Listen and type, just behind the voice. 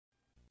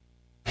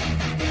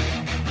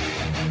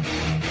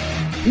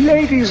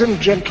Ladies and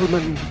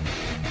gentlemen,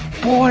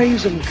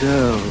 boys and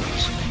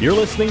girls. You're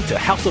listening to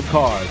House of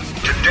Cards.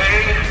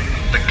 Today,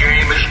 the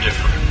game is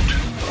different.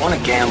 I want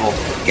to gamble.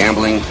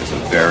 Gambling is a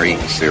very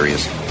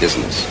serious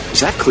business.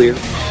 Is that clear?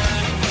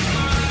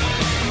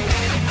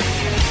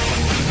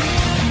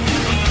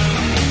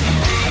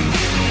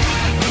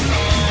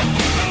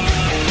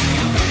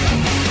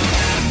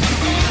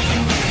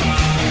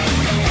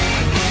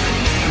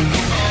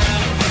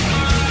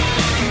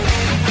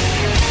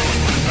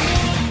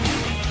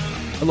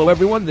 Hello,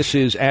 everyone. This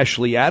is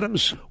Ashley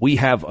Adams. We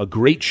have a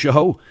great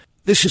show.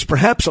 This is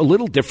perhaps a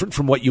little different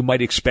from what you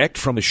might expect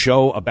from a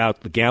show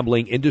about the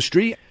gambling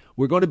industry.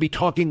 We're going to be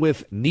talking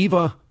with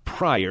Neva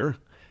Pryor.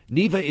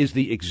 Neva is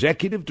the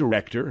executive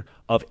director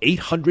of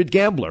 800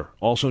 Gambler,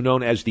 also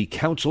known as the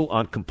Council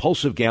on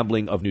Compulsive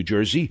Gambling of New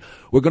Jersey.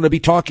 We're going to be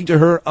talking to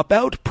her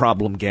about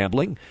problem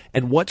gambling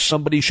and what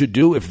somebody should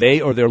do if they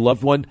or their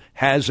loved one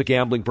has a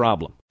gambling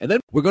problem. And then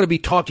we're going to be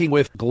talking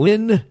with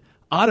Glyn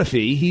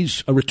Odafe.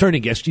 He's a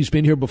returning guest. He's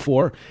been here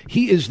before.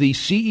 He is the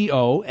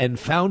CEO and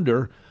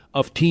founder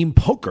of Team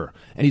Poker,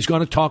 and he's going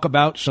to talk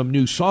about some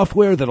new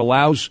software that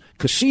allows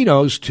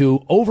casinos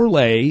to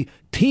overlay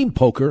Team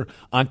Poker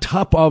on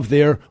top of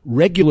their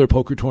regular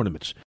poker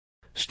tournaments.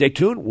 Stay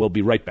tuned. We'll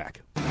be right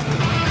back.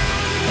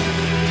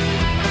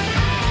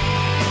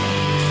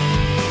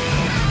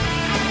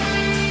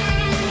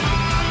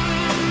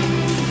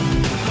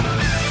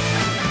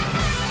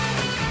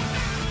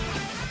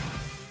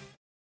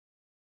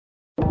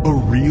 A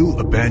real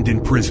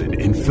abandoned prison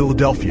in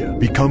Philadelphia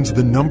becomes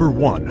the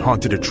 #1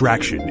 haunted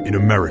attraction in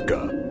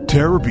America.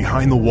 Terror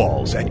Behind the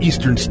Walls at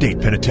Eastern State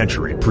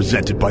Penitentiary,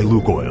 presented by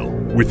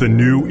Lukoil, with a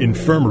new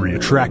infirmary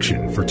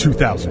attraction for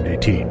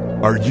 2018.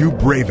 Are you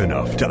brave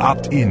enough to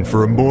opt in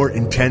for a more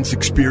intense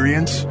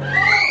experience?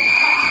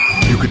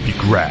 You could be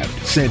grabbed,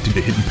 sent into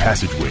hidden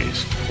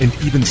passageways, and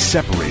even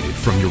separated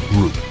from your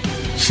group.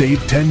 Save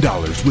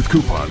 $10 with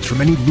coupons from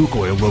any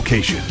Lukoil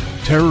location.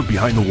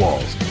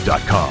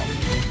 TerrorBehindTheWalls.com.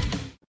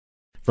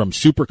 From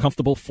super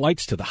comfortable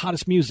flights to the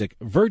hottest music,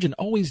 Virgin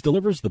always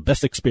delivers the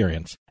best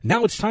experience.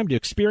 Now it's time to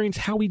experience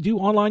how we do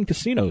online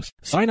casinos.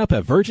 Sign up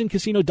at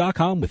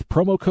virgincasino.com with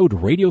promo code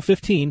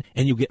Radio15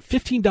 and you'll get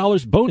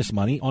 $15 bonus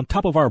money on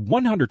top of our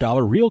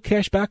 $100 real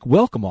cashback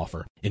welcome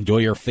offer. Enjoy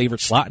your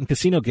favorite slot and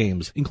casino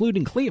games,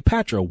 including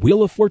Cleopatra,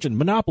 Wheel of Fortune,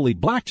 Monopoly,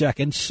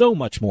 Blackjack, and so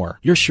much more.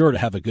 You're sure to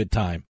have a good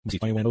time. See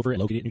 21 over and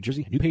located in New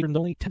Jersey. New patrons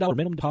only. $10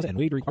 minimum deposit and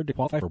wager required to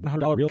qualify for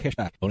 $100 real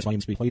cashback. Bonus money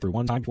must be played through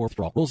one time before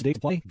withdrawal. Rules and dates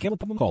apply. Gambling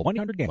problem? Call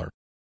 1-800-GAMBLER.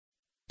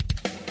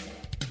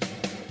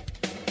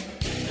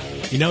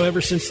 You know,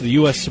 ever since the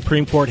U.S.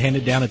 Supreme Court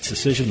handed down its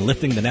decision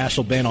lifting the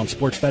national ban on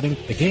sports betting,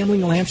 the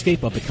gambling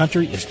landscape of the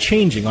country is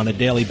changing on a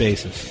daily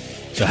basis.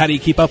 So how do you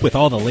keep up with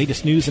all the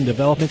latest news and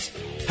developments?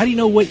 How do you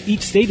know what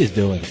each state is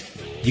doing?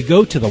 You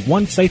go to the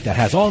one site that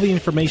has all the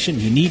information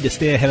you need to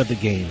stay ahead of the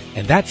game,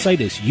 and that site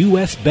is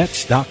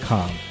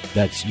usbets.com.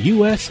 That's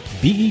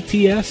usbets.com.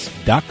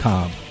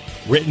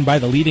 Written by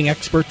the leading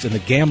experts in the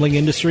gambling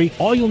industry,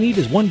 all you'll need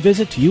is one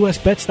visit to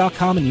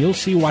usbets.com and you'll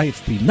see why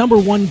it's the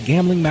 #1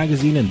 gambling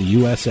magazine in the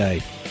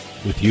USA.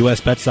 With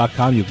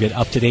usbets.com, you'll get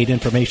up-to-date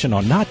information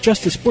on not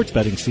just the sports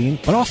betting scene,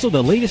 but also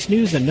the latest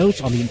news and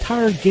notes on the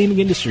entire gaming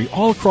industry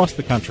all across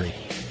the country.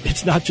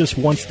 It's not just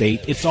one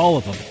state, it's all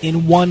of them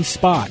in one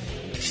spot.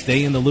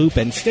 Stay in the loop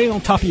and stay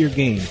on top of your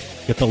game.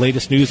 Get the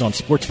latest news on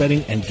sports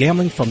betting and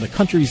gambling from the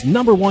country's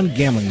 #1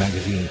 gambling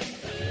magazine.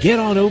 Get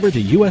on over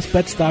to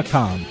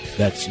usbets.com.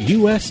 That's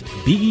usbets.com.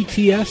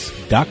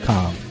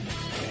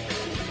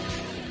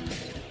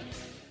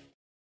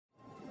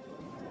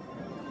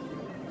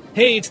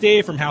 Hey, it's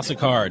Dave from House of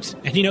Cards.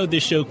 And you know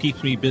this show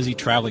keeps me busy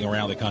traveling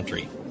around the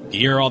country. You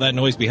hear all that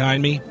noise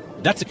behind me?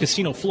 That's a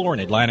casino floor in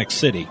Atlantic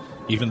City.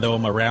 Even though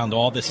I'm around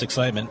all this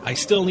excitement, I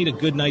still need a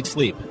good night's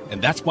sleep.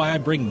 And that's why I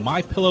bring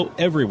MyPillow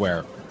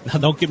everywhere. Now,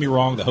 don't get me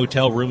wrong, the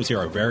hotel rooms here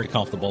are very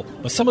comfortable,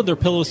 but some of their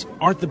pillows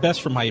aren't the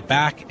best for my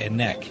back and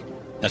neck.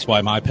 That's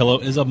why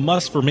MyPillow is a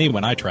must for me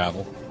when I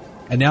travel.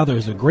 And now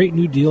there's a great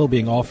new deal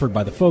being offered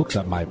by the folks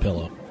at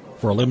MyPillow.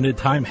 For a limited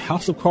time,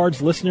 House of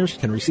Cards listeners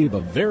can receive a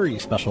very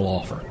special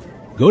offer.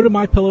 Go to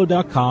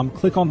MyPillow.com,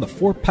 click on the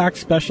 4-pack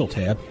special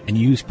tab, and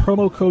use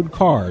promo code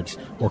CARDS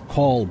or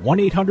call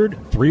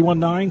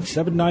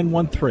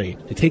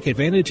 1-800-319-7913 to take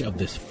advantage of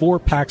this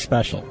 4-pack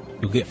special.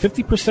 You'll get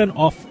 50%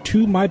 off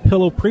 2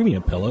 MyPillow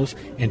premium pillows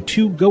and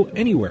 2 Go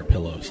Anywhere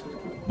pillows.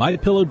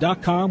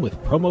 MyPillow.com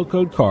with promo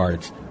code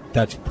CARDS.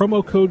 That's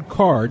promo code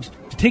CARDS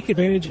to take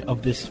advantage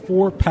of this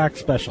 4-pack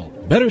special.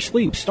 Better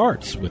sleep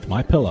starts with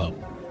MyPillow.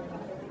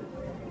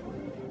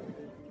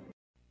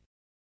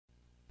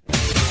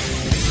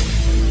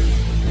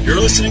 You're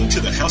listening to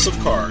the House of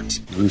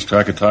Cards. You lose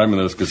track of time in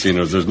those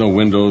casinos. There's no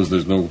windows,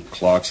 there's no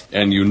clocks,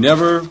 and you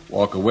never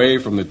walk away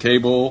from the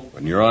table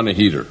when you're on a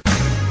heater.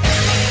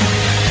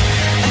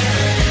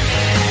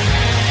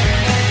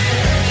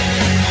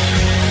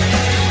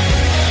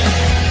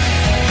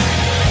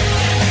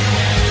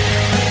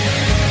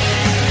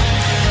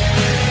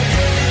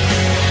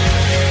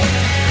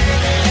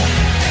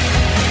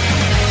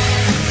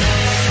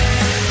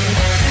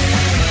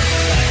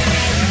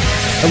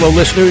 Hello,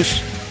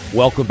 listeners.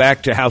 Welcome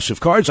back to House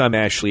of Cards. I'm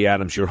Ashley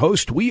Adams, your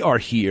host. We are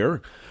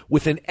here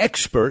with an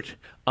expert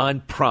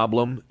on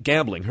problem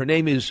gambling. Her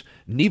name is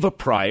Neva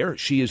Pryor.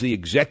 She is the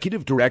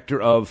executive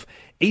director of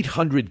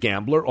 800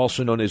 Gambler,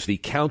 also known as the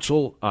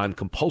Council on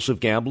Compulsive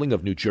Gambling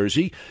of New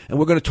Jersey. And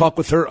we're going to talk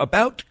with her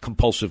about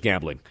compulsive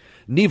gambling.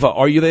 Neva,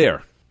 are you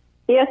there?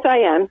 Yes, I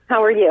am.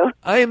 How are you?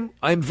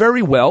 I'm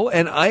very well,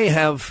 and I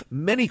have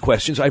many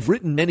questions. I've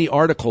written many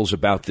articles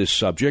about this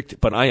subject,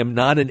 but I am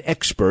not an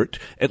expert,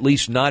 at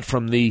least not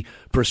from the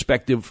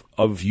perspective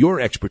of your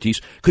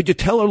expertise. Could you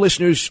tell our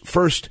listeners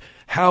first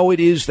how it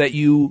is that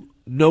you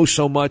know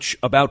so much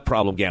about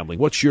problem gambling?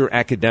 What's your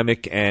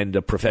academic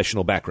and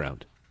professional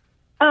background?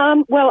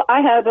 Well,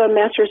 I have a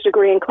master's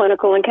degree in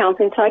clinical and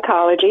counseling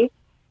psychology,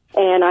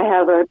 and I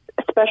have a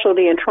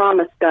specialty in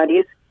trauma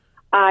studies.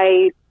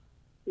 I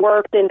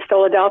worked in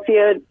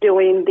Philadelphia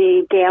doing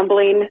the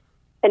gambling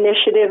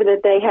initiative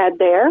that they had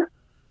there,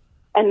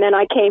 and then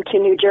I came to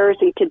New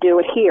Jersey to do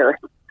it here.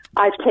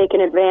 I've taken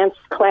advanced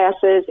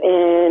classes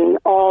in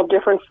all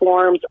different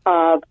forms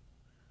of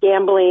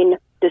gambling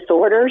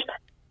disorders,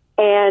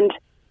 and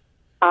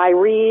I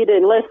read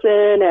and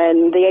listen,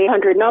 and the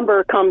 800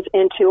 number comes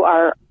into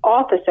our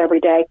office every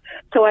day,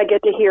 so I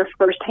get to hear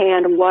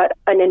firsthand what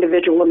an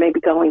individual may be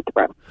going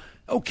through.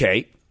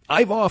 Okay.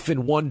 I've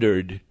often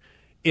wondered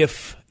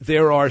if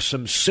there are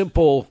some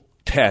simple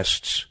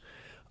tests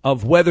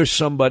of whether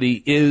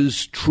somebody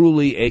is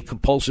truly a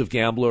compulsive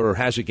gambler or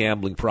has a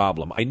gambling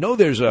problem. I know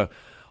there's a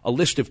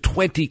list of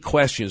 20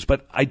 questions,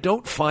 but I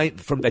don't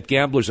find, from that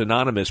Gamblers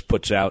Anonymous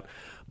puts out,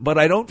 but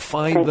I don't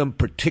find them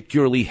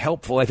particularly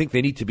helpful. I think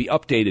they need to be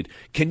updated.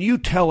 Can you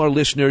tell our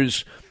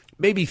listeners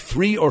maybe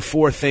 3 or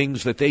 4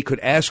 things that they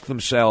could ask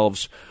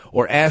themselves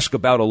or ask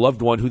about a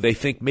loved one who they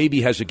think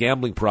maybe has a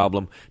gambling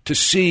problem to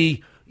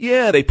see,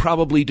 yeah, they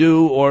probably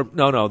do, or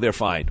no, they're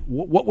fine?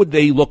 What would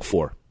they look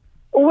for?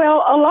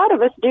 Well, a lot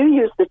of us do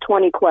use the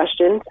 20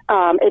 questions.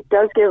 It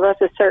does give us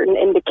a certain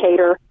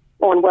indicator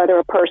on whether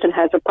a person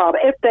has a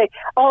problem.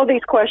 All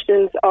these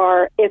questions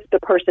are if the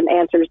person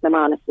answers them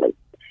honestly.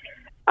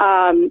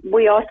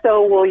 We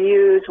also will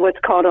use what's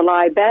called a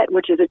lie bet,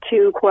 which is a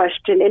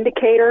 2-question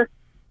indicator,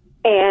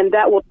 and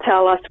that will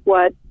tell us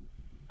what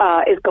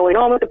is going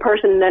on with the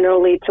person, and then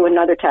it'll lead to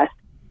another test.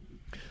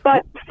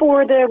 But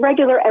for the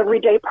regular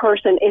everyday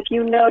person, if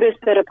you notice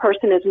that a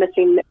person is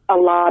missing a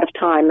lot of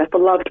time, if a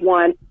loved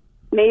one,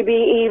 maybe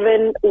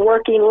even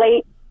working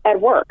late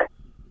at work,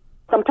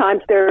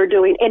 sometimes they're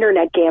doing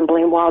internet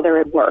gambling while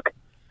they're at work.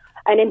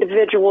 An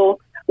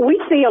individual,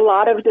 we see a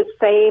lot of the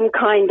same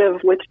kind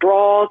of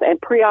withdrawals and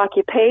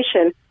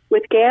preoccupation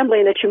with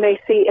gambling that you may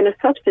see in a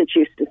substance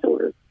use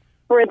disorder.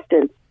 For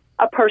instance,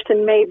 a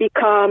person may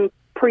become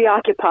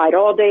preoccupied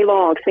all day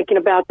long thinking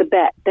about the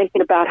bet,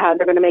 thinking about how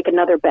they're going to make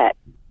another bet.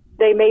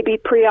 They may be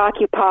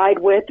preoccupied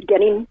with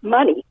getting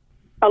money.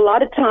 A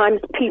lot of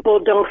times people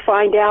don't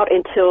find out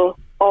until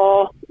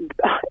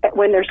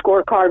when their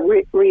scorecard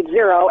reads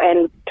 0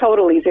 and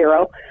totally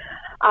 0.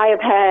 I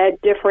have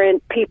had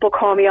different people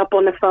call me up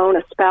on the phone.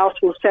 A spouse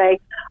will say,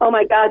 "Oh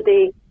my God,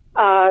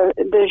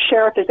 the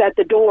sheriff is at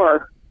the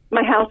door.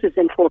 My house is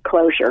in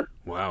foreclosure."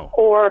 Wow.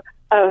 Or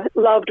a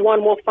loved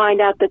one will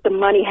find out that the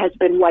money has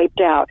been wiped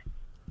out.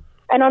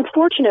 And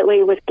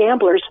unfortunately, with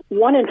gamblers,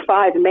 1 in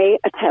 5 may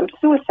attempt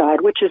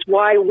suicide, which is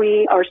why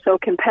we are so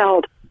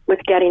compelled with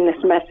getting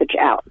this message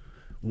out.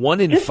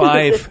 1 in Just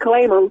 5. As a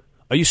disclaimer.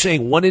 Are you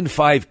saying 1 in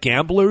 5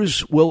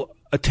 gamblers will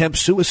attempt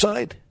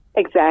suicide?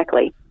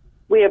 Exactly.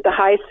 We have the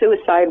highest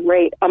suicide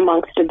rate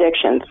amongst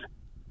addictions.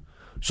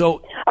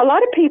 So a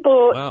lot of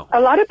people, wow.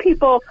 A lot of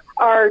people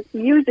are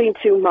using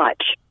too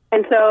much,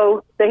 and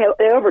so they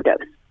overdose.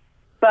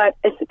 But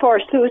as far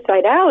as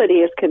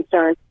suicidality is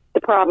concerned, the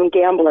problem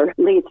gambler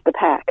leads the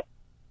pack.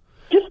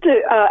 Just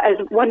to,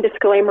 as one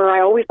disclaimer, I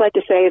always like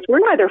to say is we're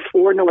neither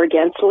for nor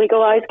against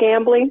legalized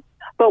gambling,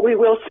 but we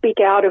will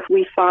speak out if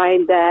we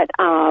find that,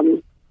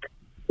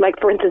 like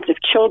for instance, if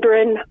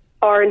children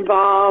are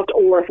involved,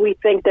 or if we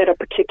think that a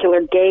particular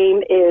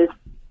game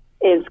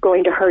is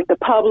going to hurt the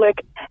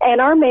public.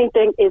 And our main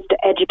thing is to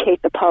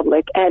educate the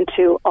public and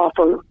to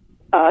offer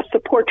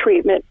support,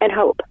 treatment, and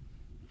hope.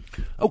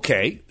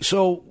 Okay,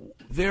 so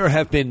there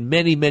have been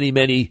many, many,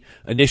 many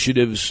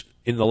initiatives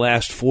in the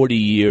last 40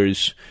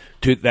 years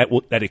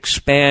that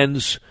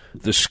expands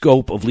the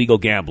scope of legal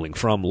gambling,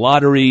 from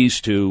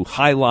lotteries to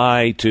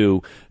highlight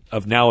to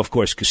now, of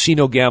course,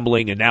 casino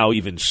gambling, and now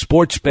even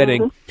sports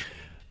betting. Mm-hmm.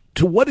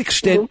 To what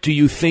extent do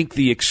you think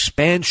the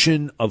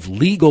expansion of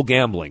legal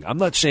gambling, I'm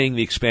not saying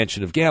the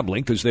expansion of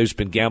gambling because there's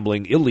been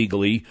gambling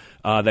illegally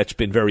that's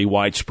been very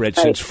widespread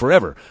since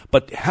forever,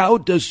 but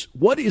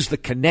what is the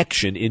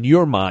connection in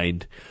your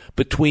mind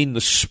between the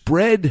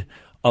spread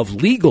of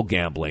legal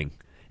gambling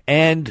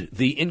and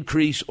the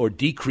increase or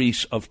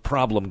decrease of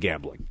problem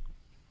gambling?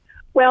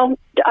 Well,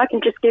 I can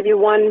just give you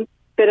one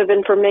bit of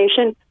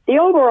information. The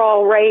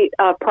overall rate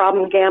of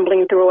problem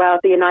gambling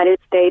throughout the United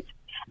States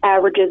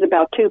averages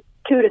about 2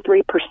 to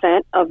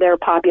 3% of their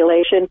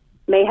population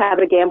may have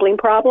a gambling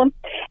problem.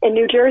 In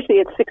New Jersey,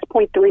 it's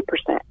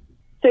 6.3%.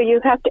 So you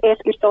have to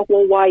ask yourself,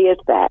 well, why is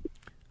that?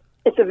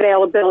 it's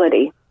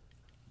availability.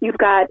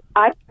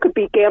 I could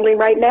be gambling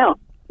right now,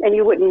 and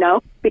you wouldn't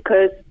know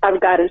because I've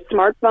got a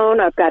smartphone,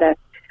 I've got a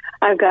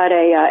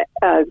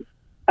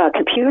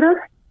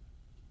computer,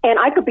 and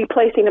I could be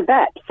placing a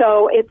bet.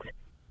 So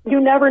you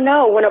never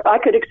know when I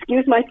could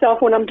excuse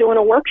myself when I'm doing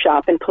a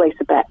workshop and place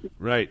a bet.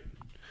 Right.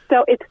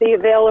 So it's the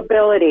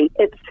availability.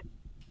 It's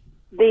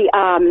the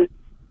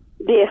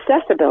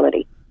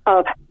accessibility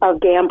of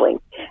gambling.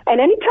 And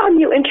anytime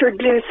you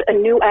introduce a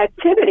new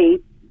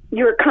activity,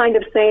 you're kind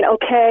of saying,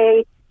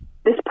 okay,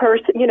 this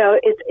person,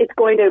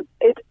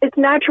 it's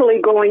naturally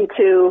going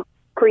to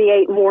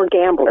create more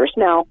gamblers.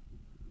 Now,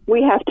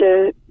 we have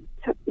to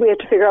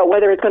figure out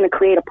whether it's going to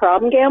create a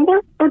problem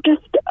gambler or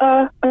just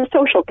a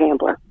social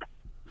gambler.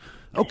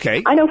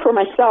 Okay. I know for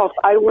myself,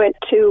 I went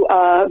to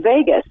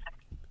Vegas.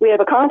 We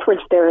have a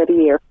conference there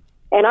every year.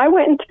 And I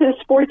went into the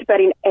sports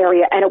betting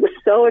area, and it was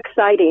so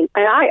exciting.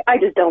 And I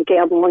just don't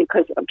gamble only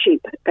because I'm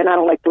cheap, and I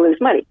don't like to lose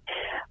money.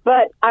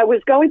 But I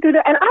was going through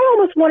there, and I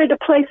almost wanted to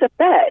place a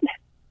bet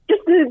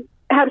just to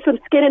have some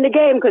skin in the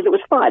game because it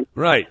was fun.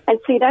 Right. And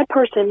see, that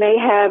person may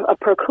have a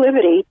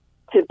proclivity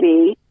to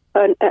be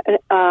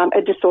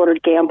a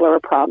disordered gambler or a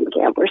problem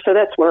gambler. So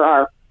that's where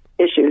our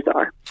issues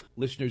are.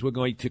 Listeners, we're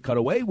going to cut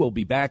away. We'll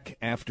be back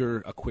after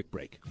a quick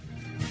break.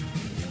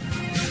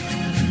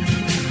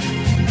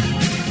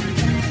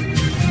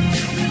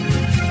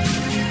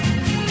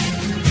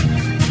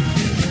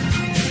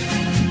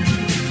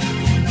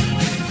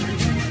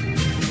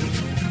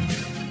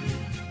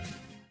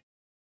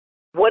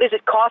 What is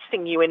it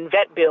costing you in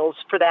vet bills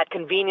for that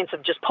convenience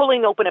of just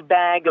pulling open a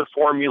bag of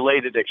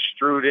formulated,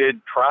 extruded,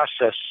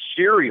 processed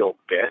cereal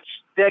bits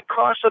that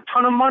cost a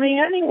ton of money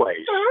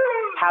anyways?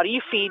 How do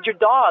you feed your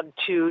dog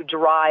to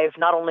derive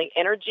not only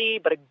energy,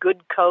 but a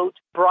good coat,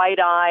 bright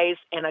eyes,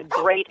 and a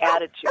great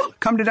attitude?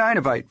 Come to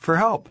Dynovite for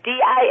help.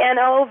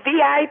 DINOVITE.com.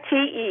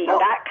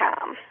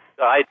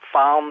 I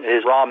found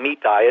his raw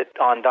meat diet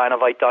on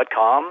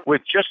Dynovite.com.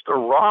 With just the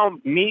raw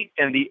meat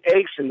and the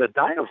eggs in the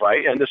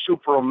Dynovite and the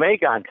Super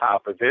Omega on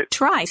top of it.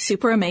 Try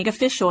Super Omega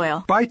Fish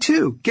Oil. Buy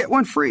 2, get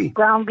 1 free.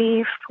 Ground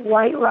beef,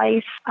 white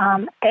rice,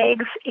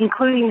 eggs,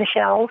 including the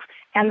shells,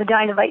 and the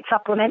Dynovite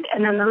supplement,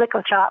 and then the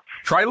Lico Chops.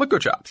 Try Lico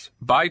Chops.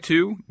 Buy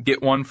 2,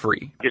 get 1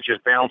 free. It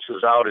just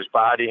balances out his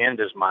body and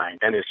his mind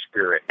and his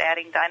spirit.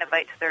 Adding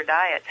Dynovite to their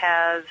diet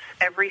has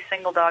every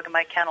single dog in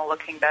my kennel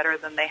looking better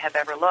than they have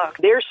ever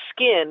looked. Their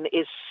skin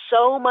is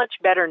so much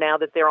better now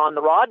that they're on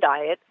the raw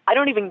diet. I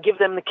don't even give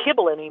them the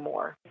kibble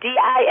anymore.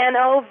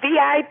 DINOVITE.com.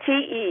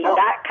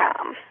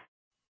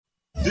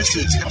 This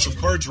is House of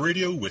Cards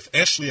Radio with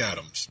Ashley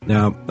Adams.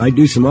 Now, I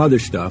do some other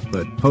stuff,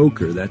 but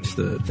poker, that's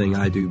the thing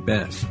I do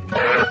best.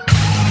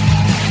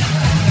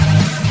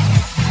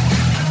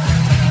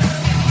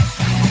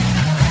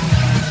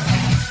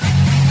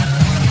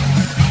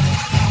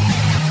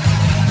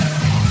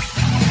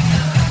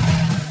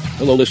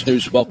 Hello,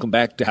 listeners. Welcome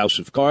back to House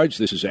of Cards.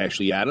 This is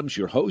Ashley Adams,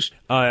 your host.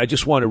 I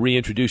just want to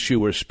reintroduce you.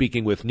 We're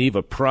speaking with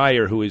Neva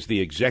Pryor, who is the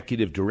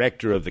executive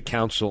director of the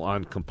Council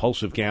on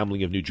Compulsive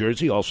Gambling of New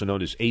Jersey, also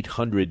known as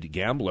 800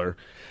 Gambler.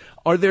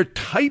 Are there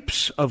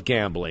types of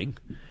gambling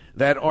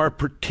that are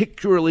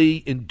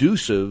particularly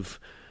inducive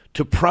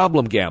to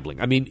problem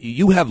gambling? I mean,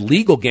 you have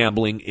legal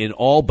gambling in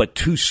all but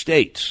 2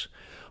 states,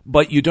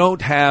 but you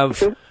don't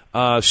have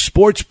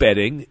sports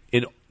betting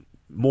in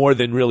more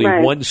than really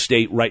one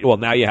state, right? Well,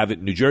 now you have it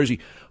in New Jersey.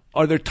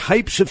 Are there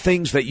types of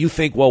things that you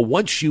think, well,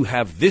 once you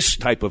have this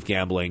type of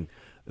gambling,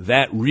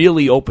 that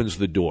really opens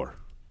the door?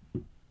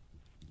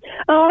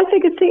 Oh, I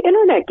think it's the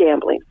internet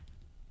gambling.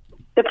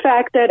 The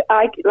fact that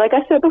like I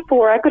said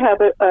before, I could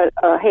have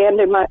a hand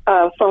in my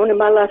phone in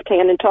my left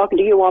hand and talking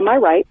to you on my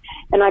right,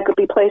 and I could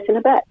be placing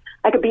a bet.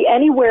 I could be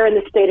anywhere in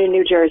the state of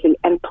New Jersey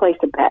and place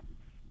a bet.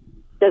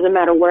 Doesn't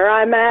matter where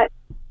I'm at.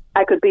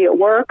 I could be at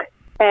work.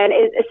 And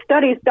it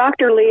studies,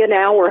 Dr. Leah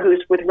Nauer,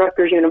 who's with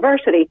Rutgers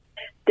University,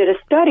 did a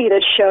study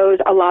that shows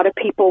a lot of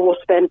people will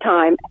spend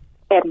time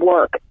at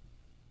work,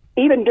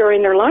 even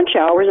during their lunch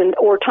hours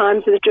or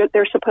times that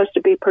they're supposed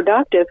to be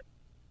productive,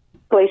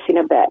 placing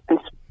a bet,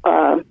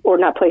 or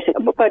not placing,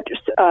 but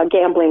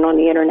gambling on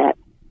the internet.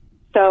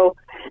 So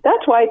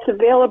that's why it's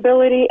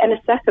availability and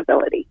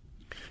accessibility.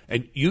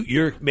 And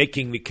you're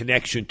making the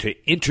connection to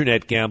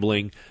internet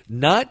gambling,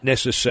 not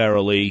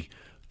necessarily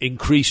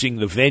increasing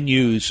the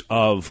venues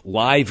of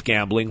live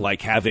gambling,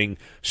 like having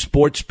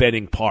sports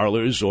betting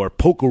parlors or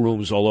poker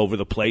rooms all over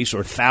the place,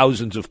 or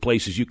thousands of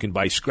places you can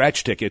buy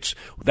scratch tickets.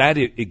 That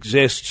it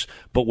exists,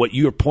 but what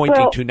you're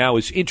pointing to now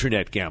is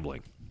internet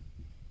gambling.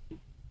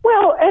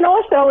 Well, and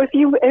also if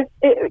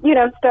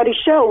studies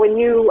show when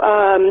you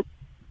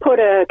put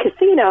a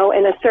casino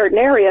in a certain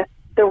area,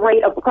 the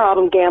rate of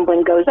problem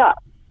gambling goes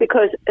up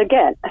because,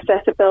 again,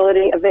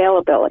 accessibility,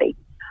 availability.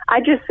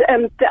 I'm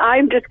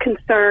just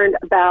concerned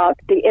about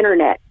the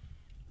internet,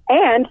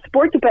 and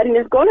sports betting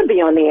is going to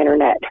be on the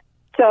internet.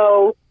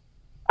 So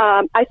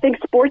I think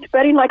sports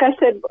betting, like I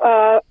said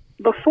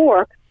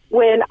before,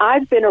 when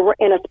I've been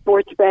in a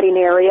sports betting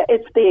area,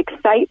 it's the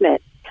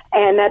excitement,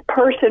 and that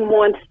person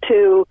wants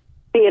to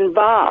be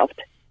involved.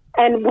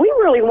 And we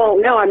really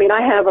won't know. I mean,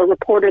 I have a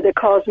reporter that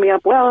calls me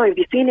up, well, have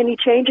you seen any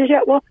changes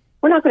yet? Well,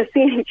 we're not going to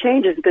see any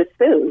changes this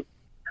soon.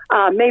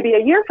 Maybe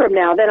a year from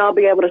now, then I'll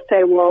be able to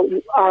say, well,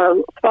 our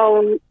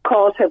phone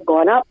calls have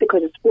gone up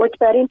because of sports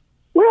betting.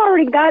 We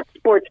already got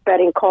sports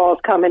betting calls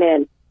coming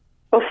in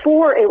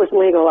before it was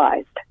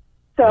legalized.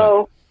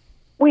 So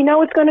we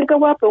know it's going to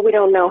go up, but we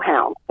don't know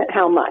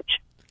how much.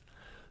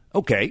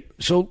 Okay,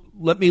 so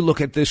let me look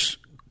at this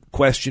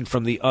question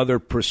from the other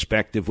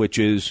perspective, which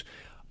is,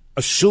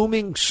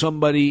 assuming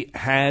somebody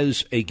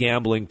has a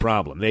gambling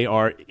problem, they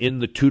are in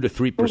the 2 to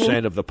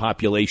 3% of the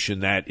population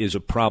that is a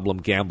problem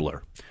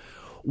gambler.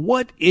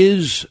 What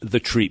is the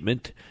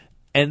treatment?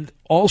 And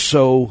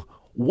also,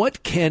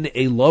 what can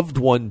a loved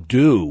one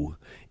do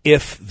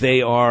if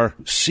they are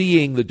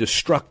seeing the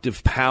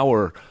destructive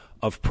power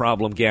of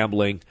problem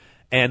gambling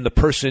and the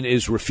person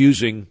is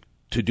refusing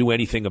to do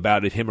anything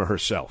about it, him or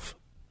herself?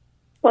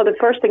 Well, the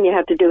first thing you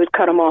have to do is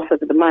cut them off of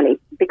the money,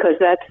 because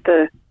that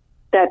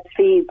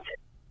feeds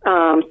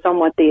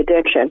somewhat the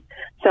addiction.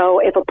 So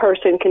if a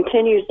person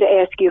continues to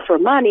ask you for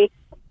money,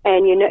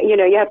 and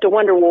you have to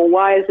wonder, well,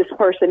 why is this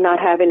person not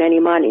having any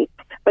money?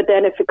 But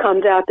then if it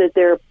comes out that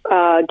they're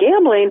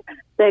gambling,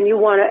 then you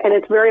want to, and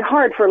it's very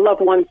hard for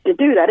loved ones to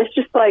do that. It's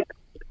just like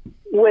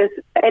with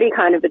any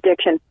kind of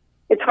addiction.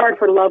 It's hard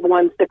for loved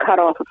ones to cut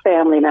off a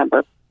family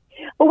member.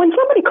 But when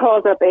somebody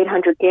calls up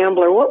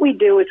 800-GAMBLER, what we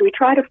do is we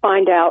try to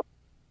find out,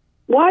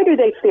 why do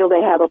they feel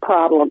they have a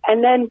problem?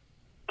 And then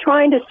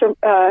trying to,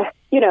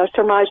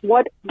 surmise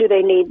what do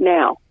they need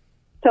now.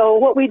 So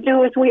what we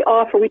do is we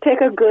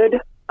take a good,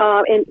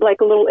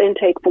 like a little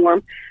intake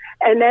form,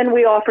 and then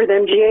we offer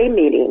them GA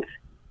meetings.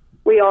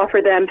 We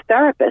offer them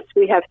therapists.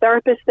 We have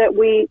therapists that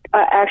we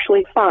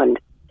actually fund,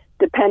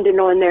 depending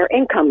on their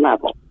income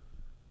level.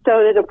 So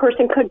that a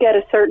person could get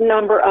a certain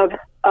number of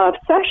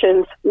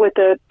sessions with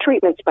a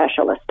treatment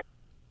specialist.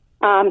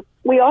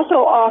 We also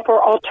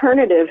offer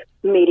alternative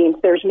meetings.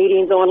 There's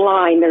meetings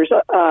online. There's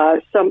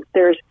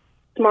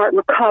Smart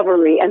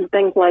Recovery and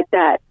things like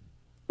that.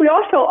 We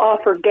also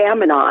offer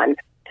Gam-Anon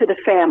to the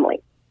family,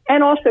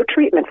 and also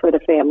treatment for the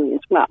family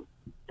as well.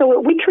 So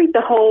we treat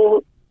the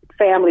whole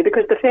family,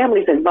 because the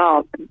family's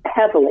involved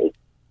heavily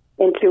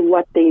into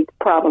what the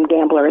problem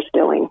gambler is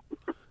doing.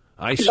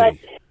 I see. But,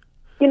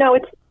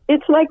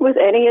 it's like with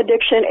any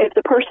addiction. If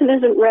the person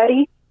isn't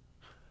ready,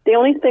 the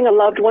only thing a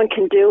loved one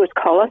can do is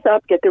call us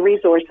up, get the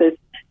resources,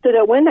 so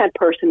that when that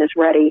person is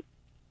ready,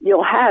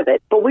 you'll have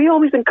it. But we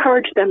always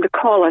encourage them to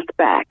call us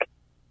back.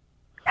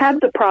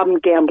 Have the problem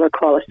gambler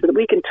call us so that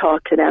we can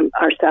talk to them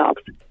ourselves.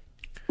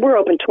 We're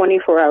open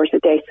 24 hours a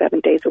day, 7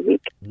 days a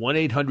week.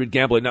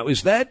 1-800-GAMBLER. Now,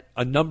 is that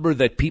a number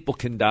that people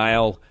can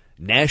dial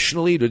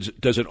nationally?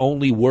 Does it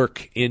only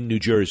work in New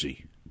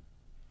Jersey?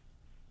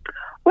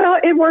 Well,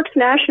 it works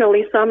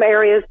nationally. Some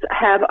areas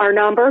have our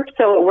number,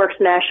 so it works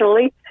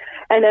nationally.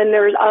 And then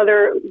there's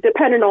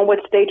depending on what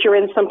state you're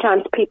in,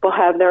 sometimes people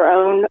have their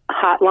own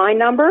hotline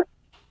number.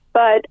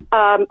 But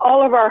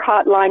all of our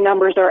hotline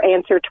numbers are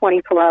answered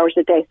 24 hours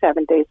a day,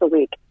 7 days a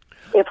week.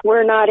 If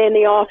we're not in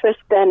the office,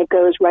 then it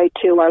goes right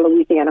to our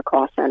Louisiana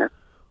call center.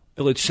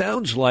 Well, it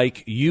sounds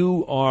like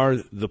you are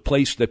the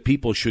place that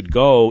people should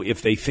go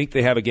if they think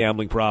they have a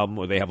gambling problem,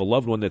 or they have a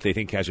loved one that they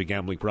think has a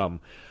gambling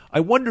problem. I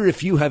wonder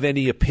if you have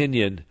any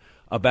opinion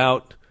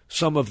about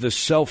some of the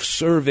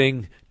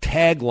self-serving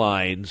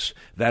taglines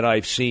that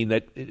I've seen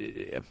that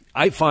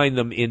I find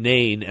them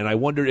inane, and I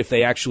wonder if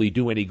they actually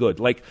do any good.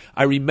 Like,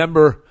 I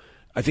remember,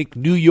 I think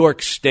New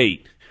York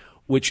State,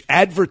 which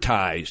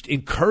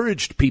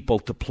encouraged people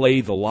to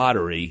play the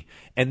lottery,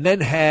 and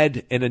then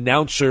had an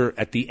announcer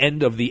at the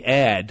end of the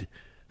ad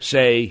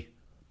say,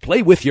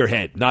 play with your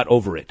head, not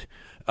over it.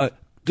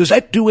 Does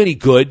that do any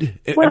good?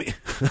 Well,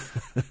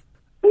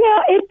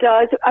 yeah, it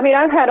does. I mean,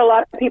 I've had a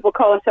lot of people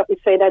call us up and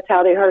say that's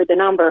how they heard the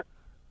number.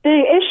 The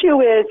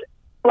issue is,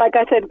 like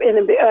I said in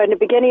the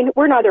beginning,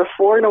 we're neither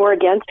for nor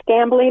against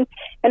gambling.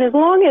 And as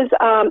long as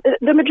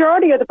the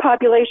majority of the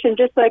population,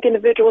 just like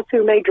individuals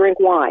who may drink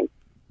wine,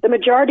 the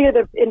majority of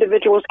the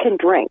individuals can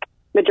drink.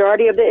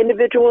 Majority of the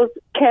individuals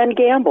can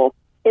gamble.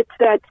 It's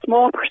that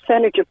small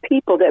percentage of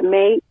people that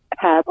may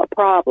have a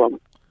problem.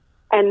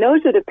 And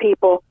those are the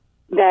people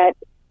that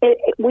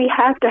we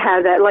have to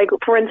have that. Like,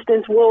 for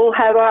instance, we're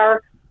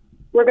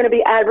going to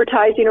be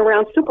advertising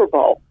around Super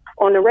Bowl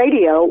on the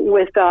radio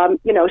with,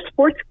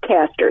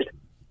 sportscasters,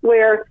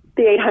 where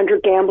the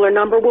 800-GAMBLER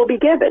number will be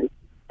given,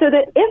 so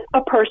that if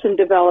a person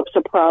develops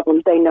a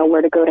problem, they know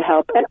where to go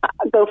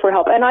for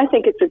help. And I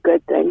think it's a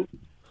good thing.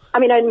 I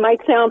mean, it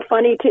might sound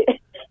funny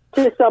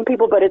to some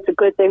people, but it's a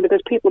good thing,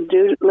 because people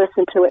do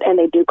listen to it and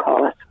they do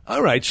call us.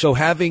 All right. So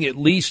having at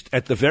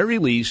the very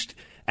least,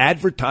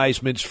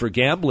 advertisements for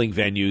gambling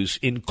venues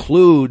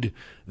include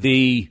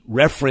the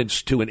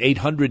reference to an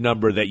 800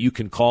 number that you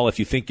can call if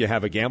you think you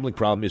have a gambling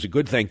problem is a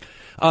good thing.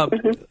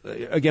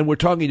 Again, we're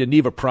talking to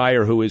Neva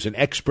Pryor, who is an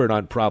expert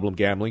on problem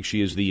gambling.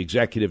 She is the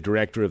executive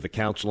director of the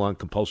Council on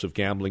Compulsive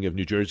Gambling of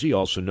New Jersey,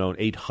 also known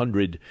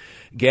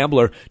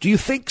 800-GAMBLER. Do you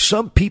think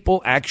some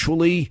people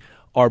actually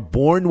are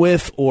born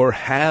with or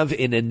have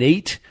an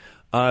innate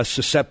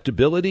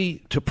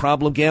susceptibility to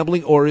problem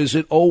gambling, or is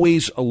it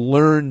always a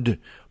learned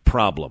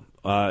problem?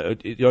 Are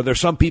there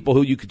some people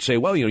who you could say,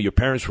 well, your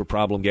parents were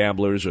problem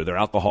gamblers, or they're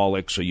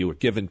alcoholics, or you were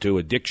given to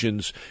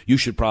addictions, you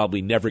should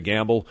probably never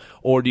gamble?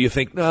 Or do you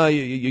think, no,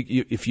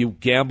 if you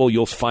gamble,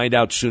 you'll find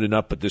out soon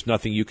enough, but there's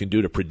nothing you can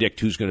do to predict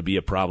who's going to be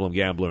a problem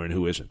gambler and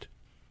who isn't?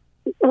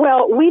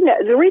 Well, we know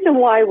the reason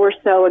why we're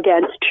so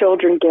against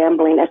children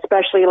gambling,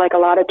 especially like a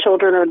lot of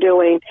children are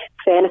doing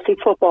fantasy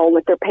football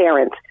with their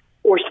parents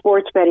or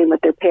sports betting with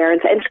their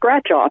parents and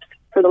scratch-offs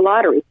for the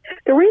lottery.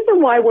 The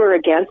reason why we're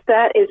against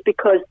that is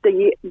because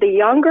the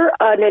younger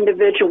an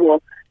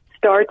individual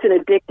starts an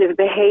addictive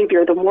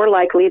behavior, the more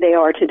likely they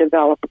are to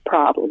develop a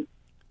problem.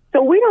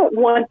 So we don't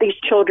want these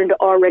children to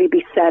already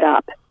be set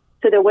up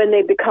so that when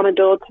they become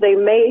adults, they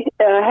may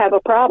have a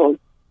problem.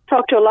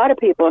 Talk to a lot of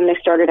people, and they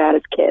started out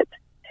as kids.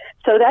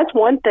 So that's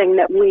one thing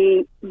that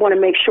we want to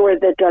make sure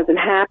that doesn't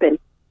happen.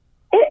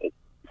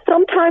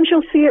 Sometimes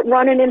you'll see it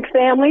running in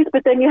families,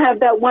 but then you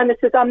have that one that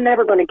says, I'm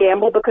never going to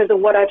gamble because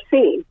of what I've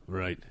seen.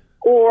 Right.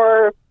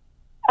 Or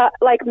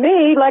like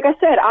me, like I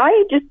said,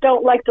 I just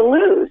don't like to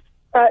lose.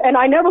 And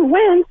I never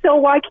win, so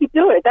why keep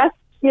doing it? That's,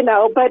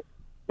 but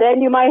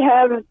then you might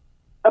have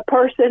a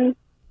person.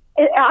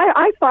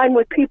 I find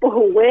with people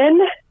who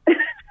win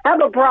have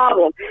a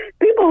problem.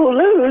 People who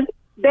lose,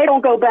 they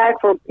don't go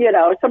back for,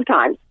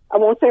 sometimes. I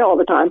won't say all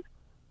the time,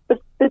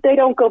 but they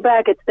don't go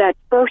back. It's that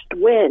first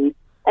win.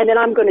 And then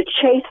I'm going to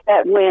chase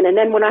that win. And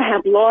then when I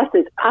have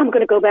losses, I'm going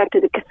to go back to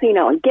the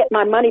casino and get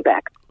my money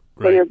back.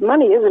 Right. So your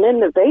money isn't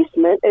in the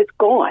basement. It's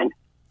gone.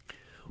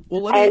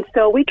 Well,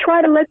 so we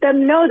try to let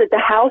them know that the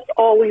house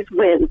always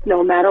wins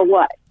no matter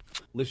what.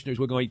 Listeners,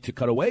 we're going to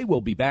cut away.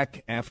 We'll be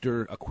back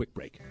after a quick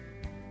break.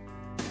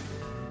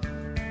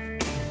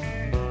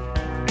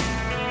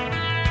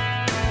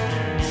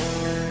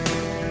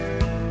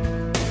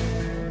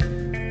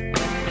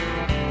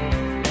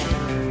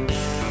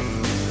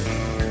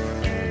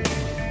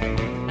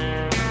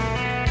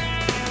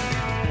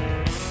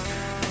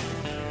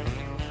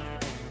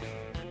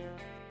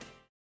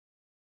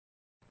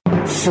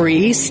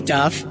 Free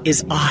stuff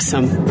is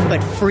awesome,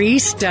 but free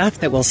stuff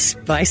that will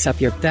spice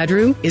up your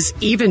bedroom is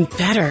even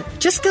better.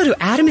 Just go to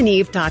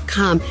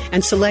adamandeve.com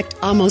and select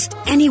almost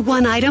any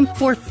one item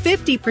for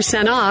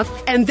 50% off,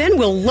 and then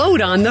we'll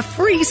load on the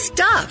free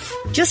stuff.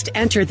 Just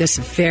enter this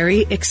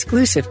very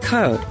exclusive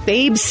code,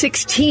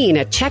 BABE16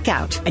 at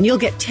checkout, and you'll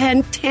get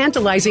 10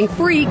 tantalizing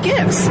free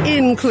gifts,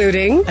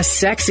 including a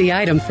sexy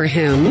item for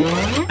him,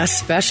 a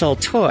special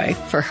toy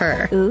for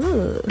her,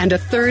 and a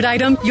third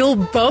item you'll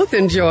both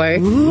enjoy.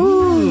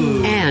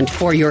 And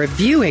for your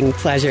viewing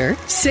pleasure,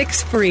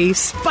 6 free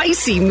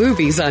spicy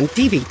movies on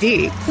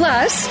DVD,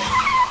 plus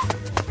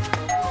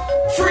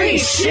free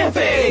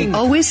shipping!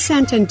 Always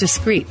sent in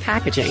discreet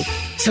packaging.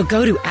 So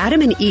go to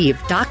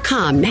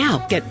adamandeve.com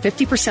now. Get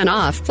 50%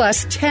 off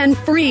plus 10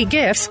 free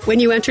gifts when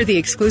you enter the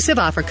exclusive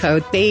offer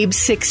code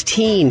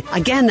BABE16.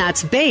 Again,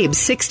 that's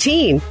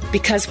BABE16.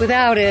 Because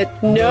without it,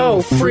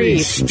 no free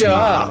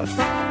stuff.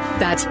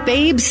 That's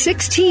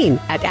BABE16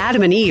 at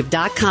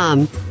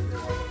adamandeve.com.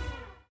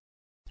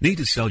 Need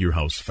to sell your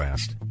house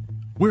fast?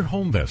 We're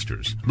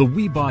Homevestors, the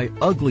We Buy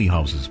Ugly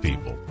Houses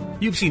people.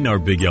 You've seen our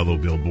big yellow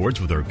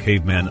billboards with our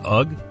caveman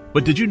Ugg,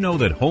 but did you know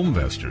that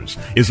Homevestors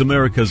is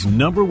America's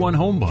 #1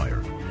 home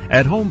buyer?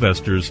 At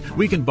Homevestors,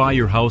 we can buy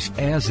your house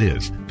as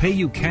is, pay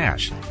you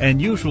cash, and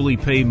usually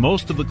pay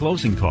most of the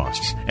closing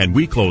costs, and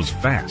we close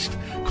fast.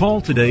 Call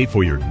today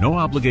for your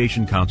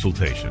no-obligation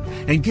consultation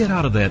and get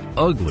out of that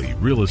ugly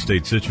real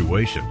estate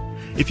situation.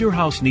 If your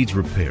house needs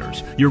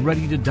repairs, you're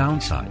ready to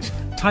downsize,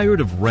 tired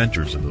of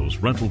renters and those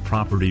rental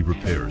property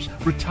repairs,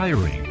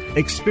 retiring,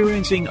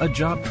 experiencing a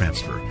job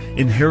transfer,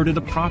 inherited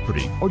a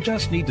property, or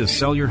just need to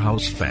sell your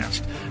house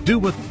fast, do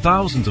what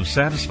thousands of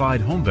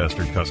satisfied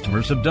Homevestor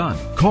customers have done.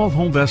 Call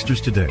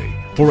Homevestors today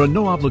for a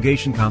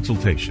no-obligation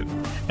consultation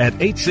at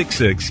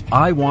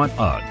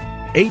 866-I-WANT-UGG.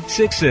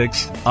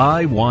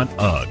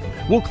 866-I-WANT-UGG.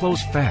 We'll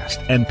close fast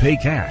and pay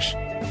cash.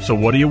 So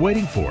what are you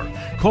waiting for?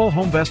 Call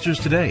Homevestors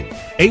today.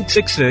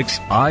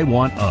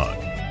 866-I-WANT-UGG.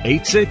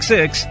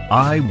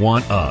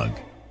 866-I-WANT-UGG.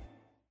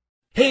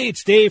 Hey,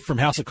 it's Dave from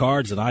House of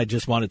Cards, and I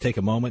just want to take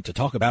a moment to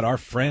talk about our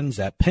friends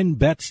at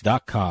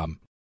PennBets.com.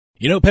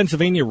 You know,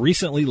 Pennsylvania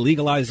recently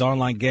legalized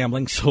online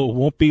gambling, so it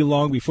won't be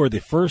long before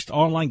the first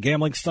online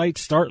gambling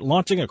sites start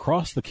launching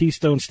across the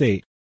Keystone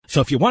State.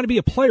 So if you want to be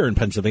a player in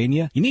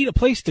Pennsylvania, you need a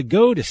place to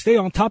go to stay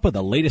on top of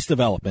the latest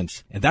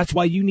developments, and that's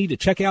why you need to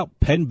check out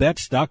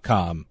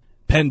PennBets.com.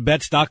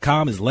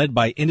 PennBets.com is led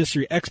by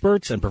industry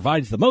experts and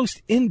provides the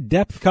most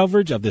in-depth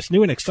coverage of this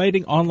new and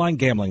exciting online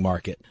gambling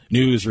market.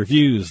 News,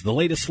 reviews, the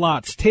latest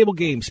slots, table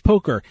games,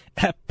 poker.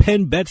 At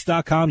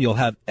PennBets.com, you'll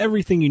have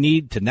everything you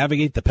need to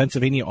navigate the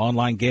Pennsylvania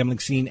online gambling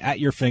scene at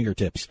your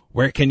fingertips.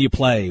 Where can you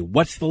play?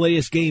 What's the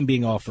latest game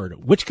being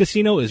offered? Which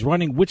casino is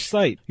running which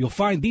site? You'll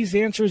find these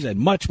answers and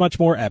much, much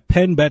more at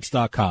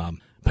PennBets.com.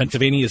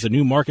 Pennsylvania is a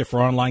new market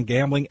for online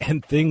gambling,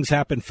 and things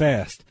happen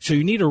fast. So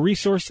you need a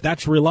resource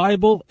that's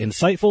reliable,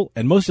 insightful,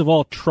 and most of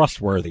all,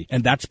 trustworthy.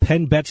 And that's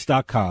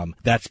PennBets.com.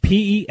 That's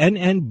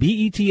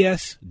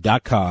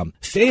PennBets.com.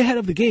 Stay ahead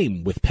of the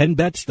game with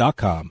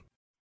PennBets.com.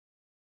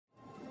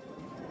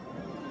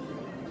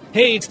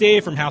 Hey, it's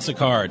Dave from House of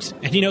Cards.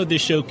 And you know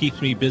this show keeps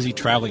me busy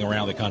traveling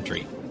around the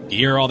country. You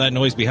hear all that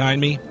noise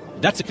behind me?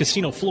 That's a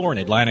casino floor in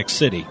Atlantic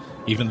City.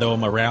 Even though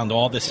I'm around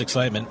all this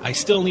excitement, I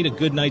still need a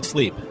good night's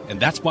sleep,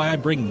 and that's why I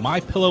bring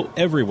MyPillow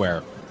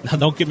everywhere. Now,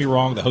 don't get me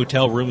wrong, the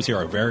hotel rooms here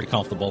are very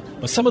comfortable,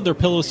 but some of their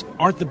pillows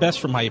aren't the best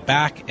for my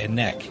back and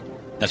neck.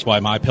 That's why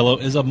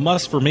MyPillow is a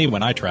must for me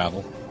when I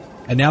travel.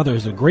 And now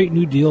there's a great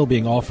new deal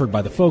being offered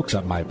by the folks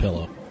at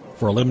MyPillow.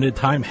 For a limited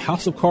time,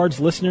 House of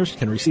Cards listeners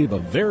can receive a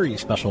very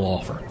special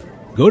offer.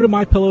 Go to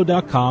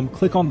MyPillow.com,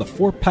 click on the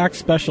 4-pack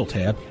special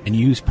tab, and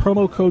use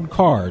promo code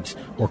CARDS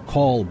or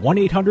call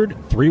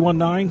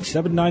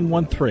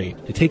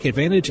 1-800-319-7913 to take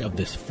advantage of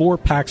this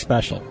 4-pack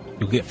special.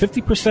 You'll get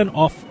 50%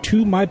 off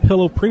 2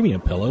 MyPillow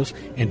premium pillows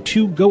and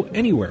 2 Go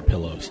Anywhere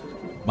pillows.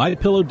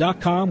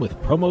 MyPillow.com with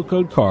promo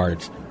code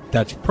CARDS.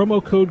 That's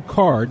promo code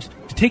CARDS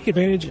to take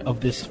advantage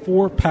of this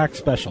 4-pack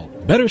special.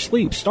 Better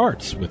sleep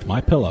starts with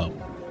MyPillow.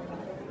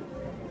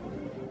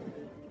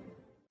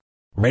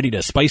 Ready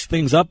to spice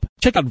things up?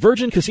 Check out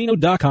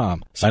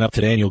VirginCasino.com. Sign up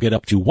today and you'll get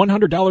up to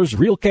 $100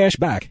 real cash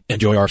back.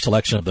 Enjoy our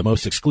selection of the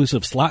most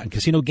exclusive slot and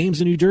casino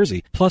games in New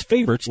Jersey, plus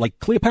favorites like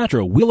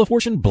Cleopatra, Wheel of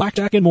Fortune,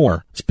 Blackjack, and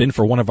more. Spin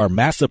for one of our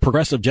massive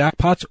progressive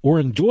jackpots or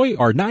enjoy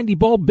our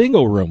 90-ball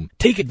bingo room.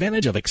 Take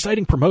advantage of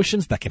exciting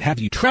promotions that can have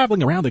you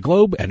traveling around the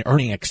globe and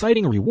earning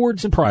exciting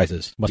rewards and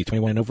prizes. Must be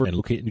 21 and over and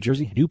located in New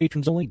Jersey. New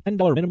patrons only.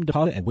 $10 minimum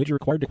deposit and wager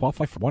required to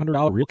qualify for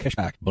 $100 real cash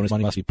back. Bonus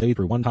money must be paid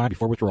through one time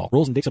before withdrawal.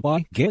 Rules and dates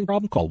apply. Gambling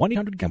problem? Call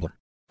 1-800-GAMBLER.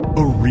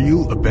 A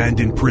real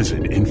abandoned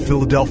prison in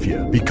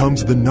Philadelphia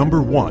becomes the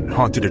 #1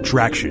 haunted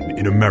attraction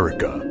in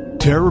America.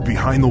 Terror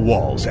Behind the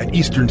Walls at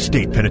Eastern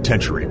State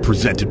Penitentiary,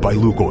 presented by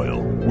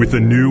Lukoil, with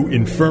a new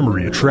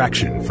infirmary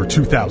attraction for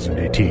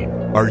 2018.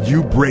 Are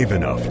you brave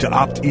enough to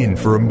opt in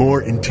for a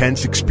more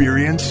intense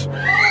experience?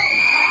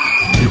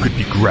 You could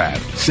be grabbed,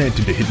 sent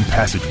into hidden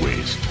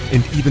passageways,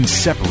 and even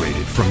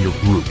separated from your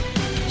group.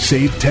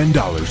 Save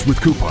 $10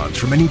 with coupons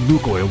from any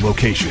Lukoil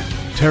location.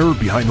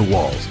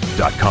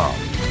 TerrorBehindTheWalls.com.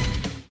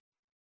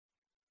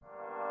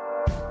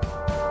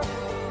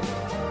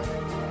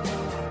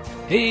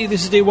 Hey,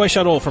 this is Dave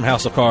Weishuttle from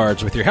House of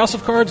Cards with your House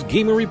of Cards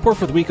gaming report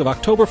for the week of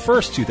October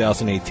 1st,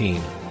 2018.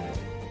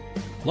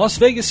 Las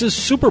Vegas's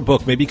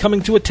Superbook may be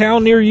coming to a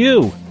town near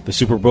you. The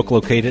Superbook,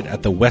 located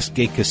at the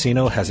Westgate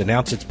Casino, has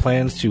announced its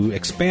plans to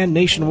expand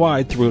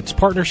nationwide through its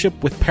partnership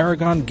with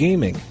Paragon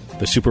Gaming.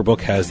 The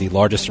Superbook has the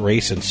largest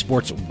race and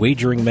sports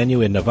wagering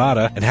menu in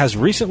Nevada and has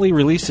recently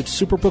released its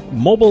Superbook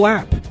mobile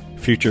app.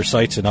 Future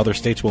sites in other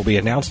states will be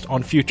announced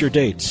on future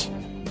dates.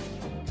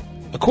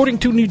 According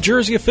to New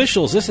Jersey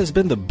officials, this has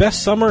been the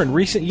best summer in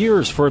recent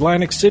years for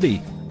Atlantic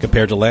City.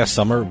 Compared to last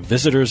summer,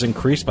 visitors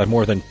increased by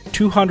more than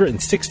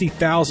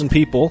 260,000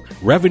 people,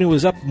 revenue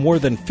is up more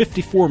than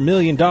 $54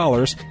 million,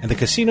 and the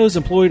casinos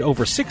employed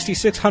over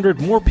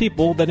 6,600 more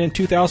people than in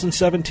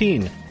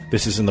 2017.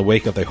 This is in the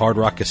wake of the Hard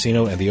Rock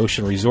Casino and the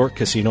Ocean Resort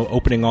Casino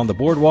opening on the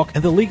boardwalk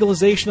and the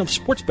legalization of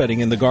sports betting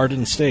in the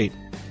Garden State.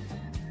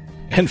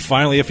 And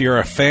finally, if you're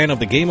a fan of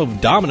the game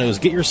of dominoes,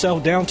 get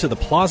yourself down to the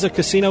Plaza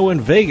Casino in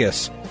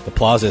Vegas. The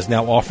Plaza is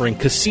now offering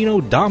Casino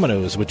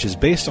Dominoes, which is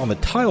based on the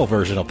tile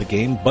version of the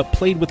game, but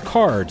played with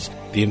cards.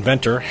 The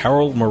inventor,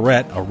 Harold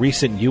Moret, a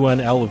recent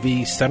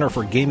UNLV Center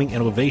for Gaming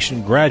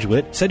Innovation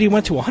graduate, said he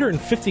went to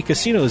 150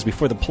 casinos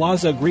before the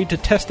Plaza agreed to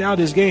test out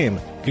his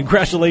game.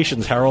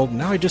 Congratulations, Harold.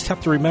 Now I just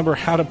have to remember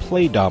how to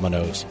play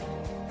dominoes.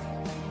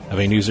 Have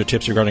any news or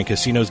tips regarding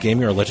casinos,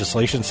 gaming, or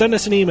legislation? Send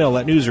us an email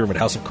at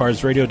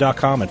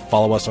newsroom@houseofcardsradio.com and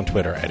follow us on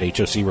Twitter at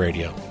HOC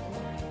Radio.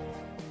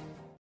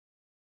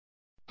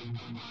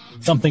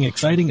 Something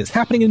exciting is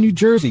happening in New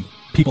Jersey.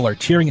 People are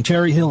cheering in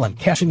Cherry Hill and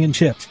cashing in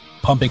chips,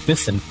 pumping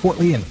fists in Fort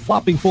Lee and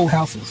flopping full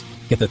houses.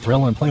 Get the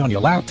thrill and play on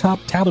your laptop,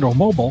 tablet, or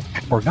mobile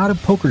at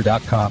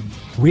BorgataPoker.com.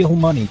 Real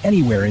money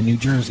anywhere in New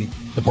Jersey.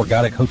 The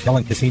Borgata Hotel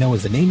and Casino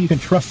is a name you can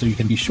trust, so you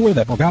can be sure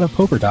that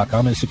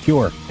BorgataPoker.com is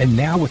secure. And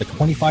now with a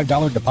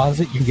 $25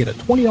 deposit, you can get a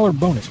 $20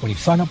 bonus when you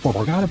sign up for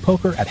Borgata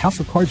Poker at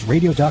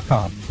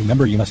HouseOfCardsRadio.com.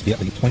 Remember, you must be at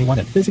least 21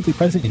 and physically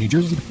present in New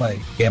Jersey to play.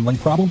 Gambling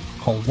problem?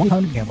 Call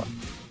 1-800-GAMBLER.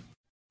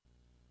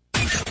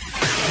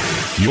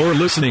 You're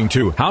listening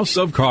to House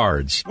of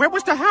Cards. Where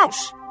was the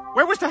house?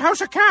 Where was the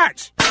House of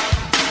Cards?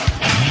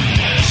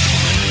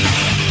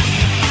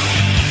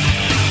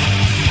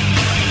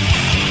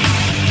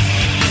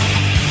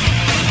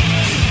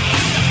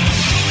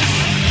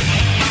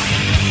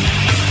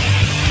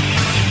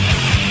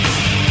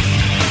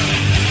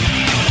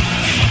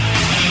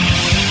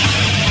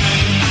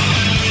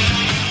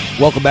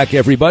 Welcome back,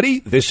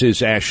 everybody. This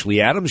is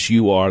Ashley Adams.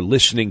 You are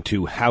listening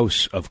to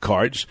House of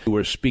Cards.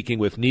 We're speaking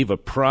with Neva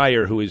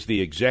Pryor, who is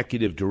the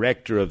Executive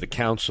Director of the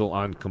Council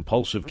on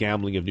Compulsive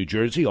Gambling of New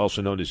Jersey,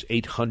 also known as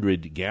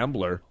 800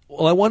 Gambler.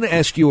 Well, I want to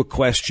ask you a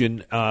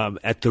question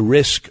at the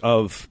risk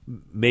of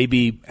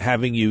maybe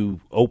having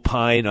you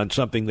opine on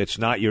something that's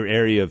not your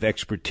area of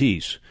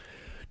expertise.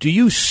 Do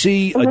you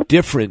see a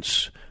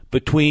difference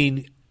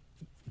between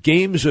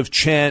games of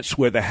chance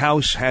where the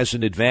house has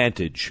an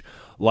advantage,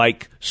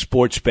 like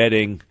sports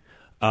betting,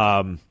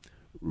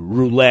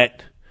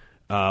 roulette,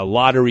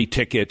 lottery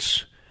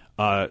tickets,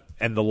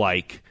 and the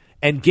like,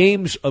 and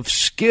games of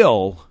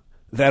skill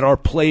that are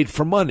played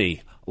for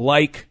money,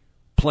 like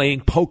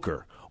playing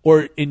poker?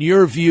 Or in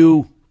your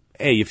view,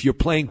 hey, if you're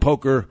playing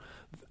poker,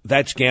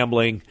 that's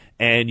gambling,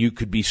 and you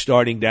could be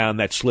starting down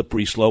that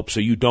slippery slope, so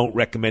you don't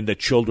recommend that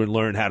children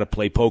learn how to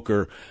play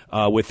poker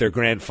with their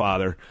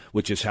grandfather,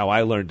 which is how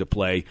I learned to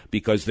play,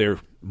 because they're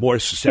more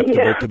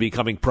susceptible to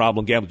becoming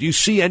problem gamblers. Do you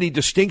see any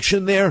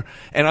distinction there?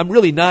 And I'm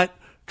really not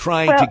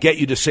trying to get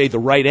you to say the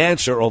right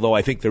answer, although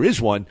I think there is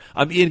one.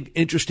 I'm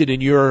interested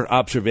in your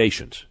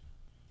observations.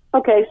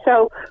 Okay,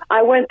 so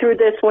I went through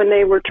this when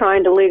they were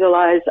trying to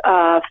legalize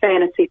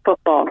fantasy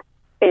football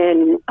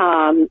in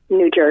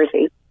New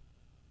Jersey.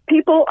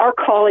 People are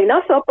calling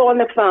us up on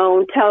the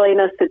phone telling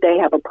us that they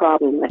have a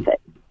problem with it.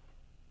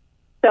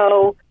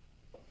 So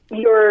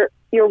you're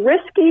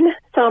risking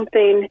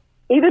something,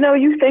 even though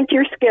you think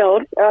you're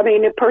skilled. I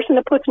mean, a person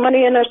that puts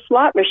money in a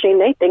slot machine,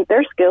 they think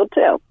they're skilled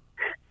too.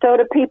 So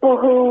do people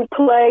who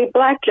play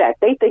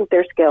blackjack, they think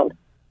they're skilled.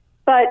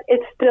 But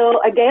it's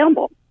still a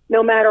gamble.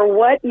 No matter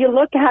what you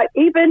look at,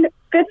 even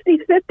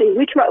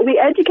 50-50, we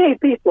educate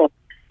people.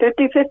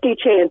 50-50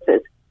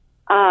 chances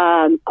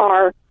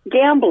are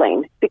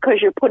gambling because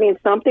you're putting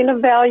something of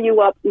value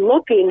up,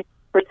 looking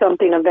for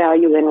something of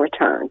value in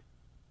return.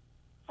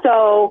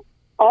 So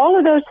all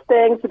of those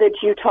things that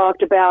you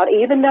talked about,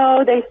 even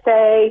though they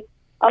say,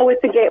 oh,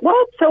 it's a game.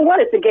 Well, so what?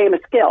 It's a game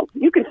of skill.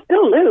 You can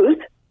still lose,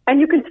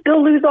 and you can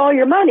still lose all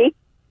your money,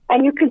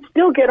 and you can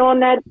still get on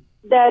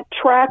that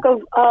track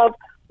of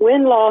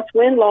win, loss,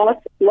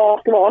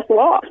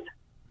 loss.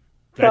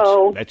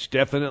 That's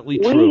definitely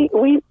true.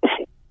 We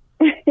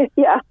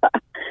yeah.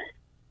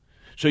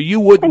 So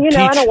you wouldn't teach...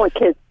 I don't want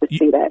kids to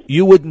see that.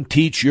 You wouldn't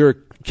teach your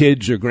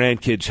kids or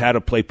grandkids how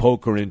to play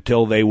poker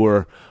until they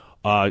were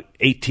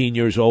 18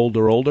 years old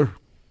or older?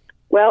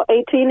 Well,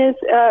 18 is,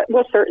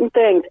 certain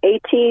things.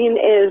 18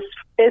 is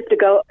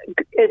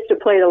to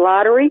play the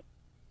lottery.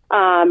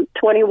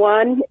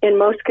 21 in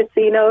most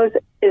casinos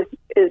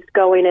is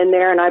going in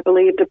there, and I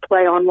believe to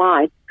play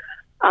online.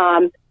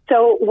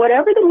 So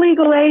whatever the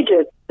legal age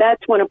is,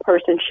 that's when a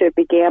person should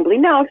be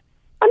gambling. Now,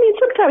 I mean,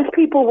 sometimes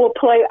people will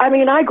play. I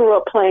mean, I grew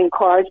up playing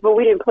cards, but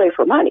we didn't play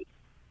for money.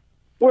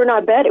 We're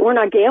not betting. We're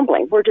not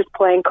gambling. We're just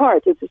playing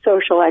cards. It's a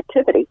social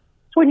activity.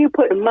 It's when you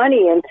put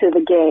money into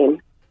the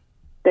game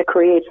that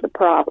creates the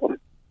problem.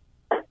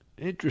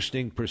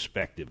 Interesting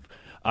perspective.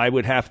 I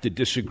would have to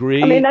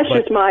disagree. I mean, that's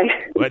just my...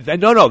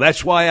 No,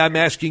 that's why I'm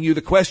asking you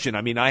the question.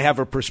 I mean, I have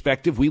a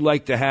perspective. We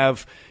like to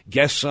have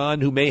guests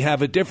on who may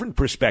have a different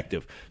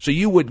perspective. So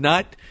you would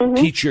not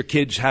teach your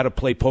kids how to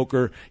play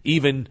poker,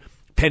 even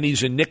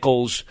pennies and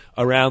nickels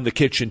around the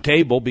kitchen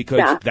table,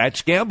 because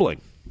that's gambling.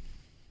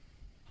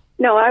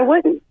 No, I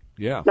wouldn't.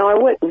 Yeah. No, I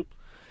wouldn't.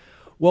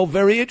 Well,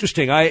 very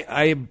interesting.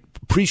 I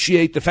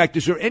appreciate the fact.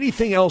 Is there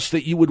anything else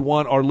that you would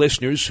want our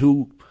listeners,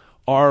 who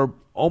are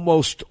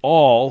almost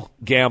all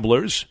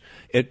gamblers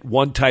at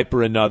one type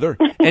or another,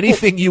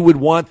 anything you would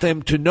want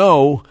them to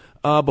know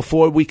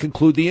before we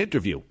conclude the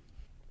interview?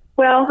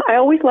 Well, I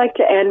always like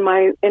to end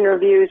my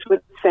interviews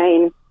with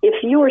saying, if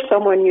you or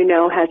someone you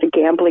know has a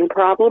gambling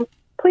problem,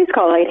 please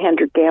call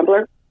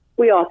 800-GAMBLER.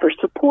 We offer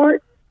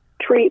support,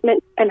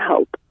 treatment, and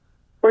hope.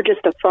 We're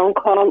just a phone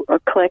call or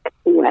click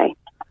away.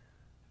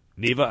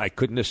 Neva, I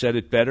couldn't have said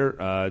it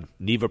better.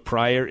 Neva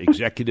Pryor,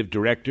 Executive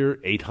Director,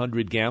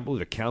 800-GAMBLER,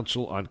 the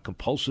Council on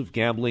Compulsive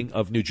Gambling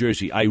of New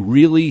Jersey. I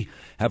really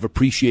have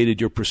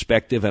appreciated your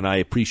perspective, and I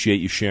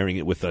appreciate you sharing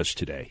it with us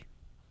today.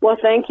 Well,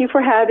 thank you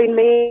for having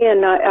me,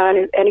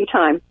 and any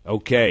time.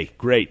 Okay,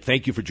 great.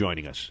 Thank you for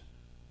joining us.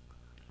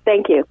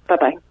 Thank you.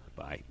 Bye-bye.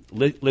 Bye.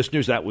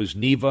 Listeners, that was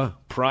Neva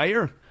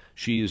Pryor.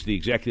 She is the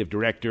Executive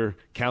Director,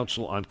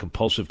 Council on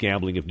Compulsive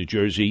Gambling of New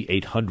Jersey,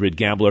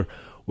 800-GAMBLER.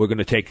 We're going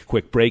to take a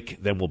quick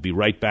break, then we'll be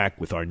right back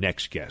with our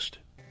next guest.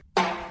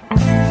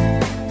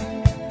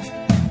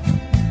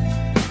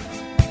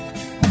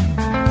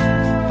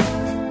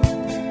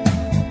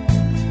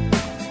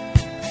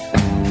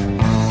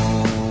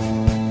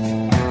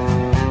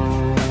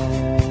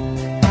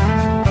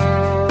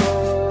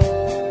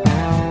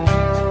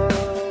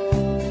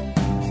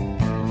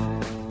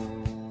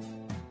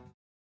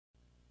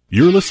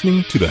 You're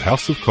listening to the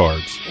House of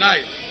Cards.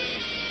 Knife.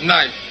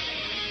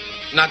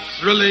 Not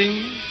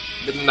thrilling,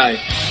 but knife.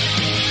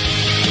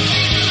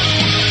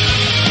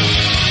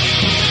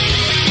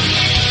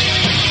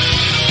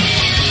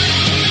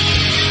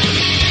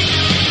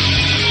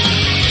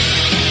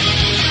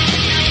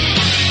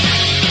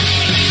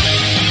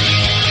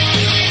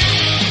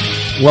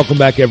 Welcome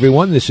back,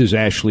 everyone. This is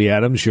Ashley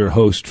Adams, your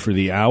host for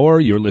the hour.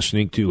 You're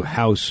listening to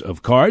House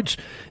of Cards.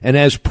 And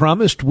as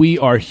promised, we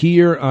are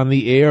here on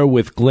the air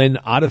with Glenn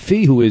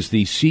Ottefey, who is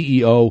the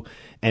CEO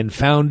and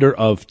founder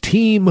of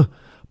Team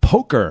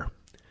poker.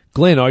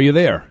 Glenn, are you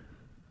there?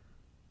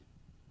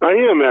 I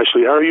am,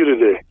 Ashley. How are you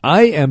today?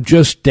 I am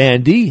just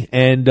dandy,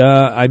 and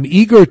I'm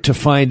eager to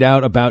find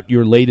out about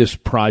your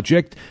latest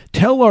project.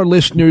 Tell our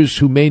listeners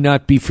who may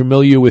not be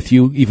familiar with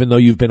you, even though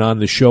you've been on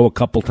the show a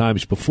couple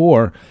times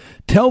before,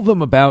 tell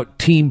them about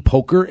Team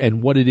Poker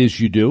and what it is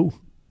you do.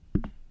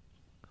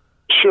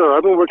 Sure.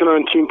 I've been working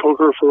on Team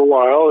Poker for a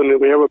while, and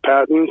we have a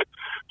patent,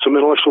 some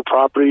intellectual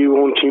property. We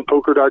own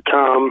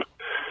TeamPoker.com.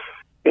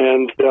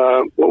 And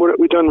what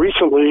we've done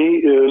recently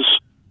is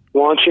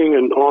launching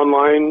an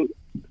online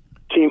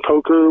Team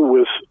Poker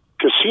with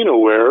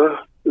Casinoware.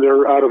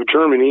 They're out of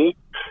Germany,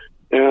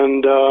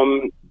 and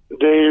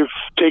they've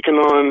taken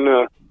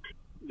on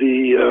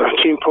the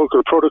Team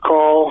Poker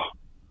protocol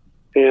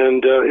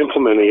and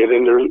implementing it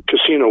in their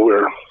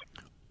Casinoware.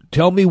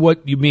 Tell me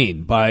what you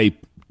mean by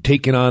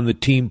taking on the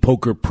Team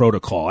Poker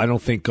protocol. I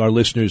don't think our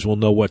listeners will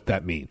know what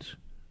that means.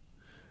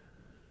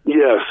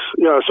 Yes.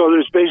 Yeah, so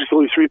there's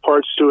basically three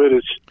parts to it.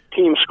 It's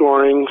team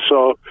scoring,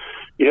 so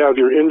you have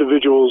your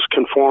individuals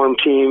conform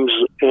teams,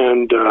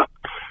 and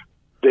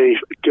they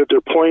get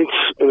their points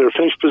in their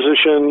finish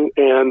position,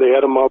 and they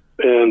add them up,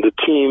 and the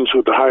teams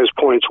with the highest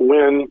points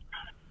win.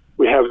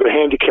 We have the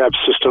handicap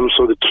system,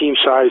 so the team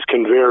size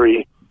can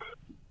vary.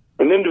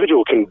 An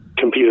individual can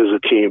compete as a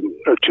team,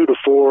 or 2 to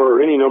 4,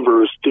 or any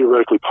number is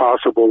theoretically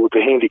possible with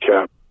the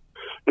handicap.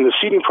 In the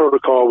seeding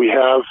protocol we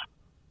have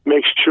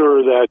makes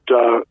sure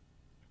that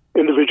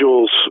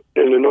individuals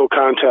in the no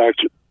contact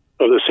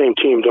of the same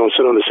team don't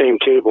sit on the same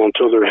table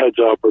until they're heads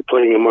up or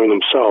playing among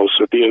themselves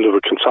at the end of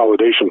a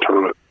consolidation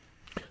tournament.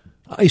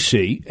 I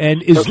see.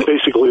 And that's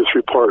basically the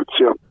three parts,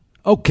 yeah.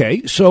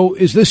 Okay, so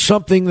is this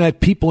something that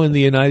people in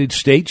the United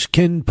States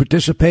can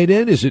participate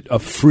in? Is it a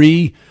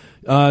free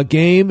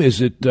game?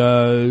 Is it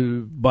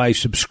by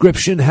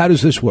subscription? How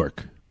does this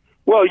work?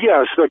 Well,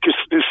 yes. The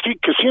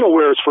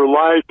Casinoware is for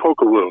live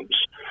poker rooms.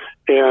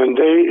 And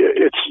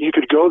you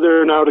could go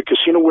there now to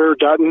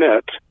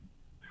casinoware.net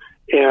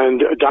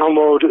and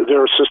download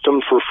their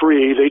system for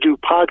free. They do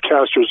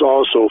podcasters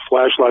also,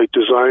 Flashlight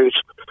Designs,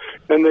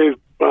 and they're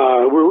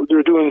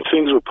doing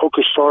things with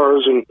Poker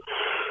Stars and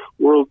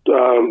world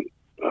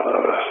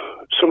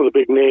some of the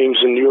big names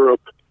in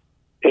Europe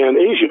and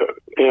Asia,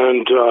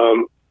 and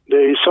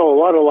they sell a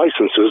lot of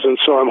licenses. And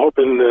so I'm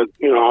hoping that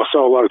I'll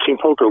sell a lot of Team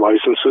Poker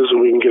licenses,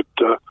 and we can get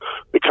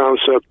the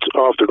concept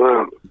off the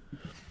ground.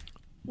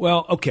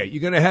 Well, okay,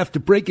 you're going to have to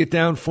break it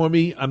down for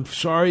me. I'm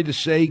sorry to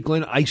say,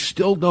 Glenn, I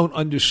still don't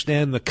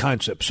understand the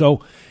concept.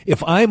 So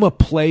if I'm a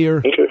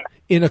player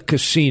in a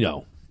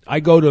casino, I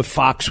go to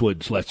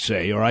Foxwoods, let's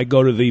say, or I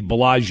go to the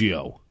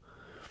Bellagio,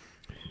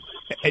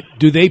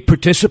 do they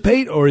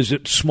participate, or is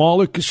it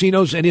smaller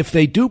casinos? And if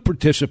they do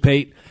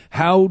participate,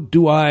 how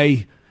do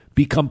I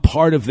become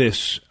part of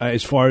this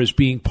as far as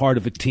being part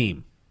of a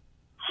team?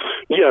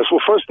 Yes.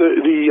 Well, first,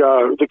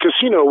 the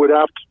casino would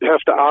have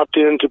to opt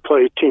in to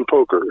play Team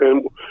Poker,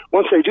 and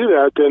once they do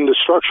that, then the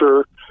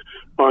structure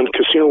on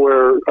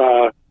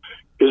Casinoware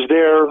is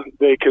there.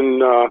 They can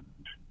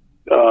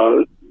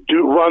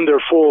run their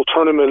full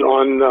tournament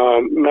on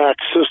Mac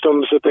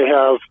systems that they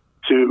have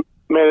to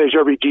manage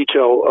every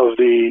detail of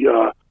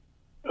the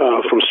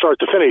from start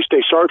to finish.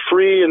 They start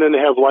free, and then they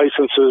have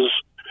licenses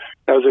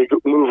as they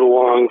move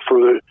along for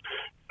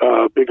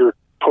the bigger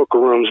poker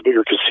rooms,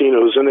 bigger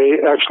casinos, and they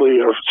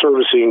actually are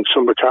servicing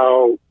some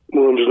Macau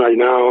rooms right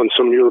now and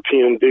some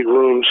European big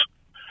rooms,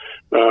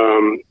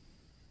 and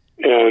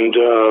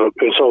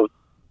so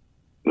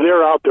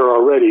they're out there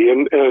already.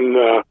 And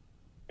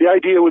the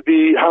idea would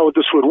be how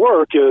this would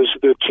work is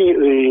the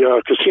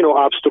casino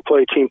opts to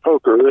play Team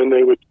Poker, and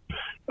they would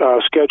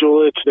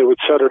schedule it, they would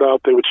set it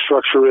up, they would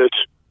structure it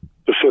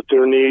to fit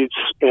their needs,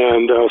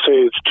 and say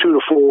it's 2 to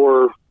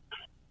 4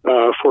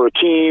 for a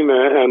team,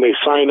 and they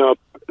sign up.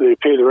 They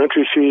pay their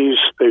entry fees.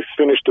 They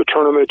finish the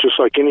tournament just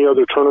like any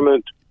other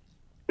tournament.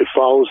 It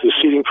follows the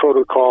seeding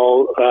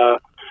protocol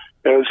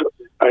as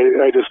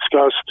I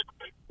discussed,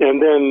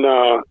 and then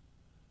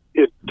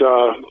it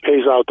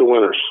pays out the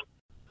winners.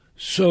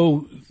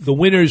 So the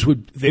winners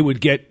would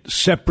get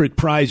separate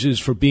prizes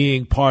for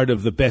being part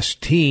of the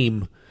best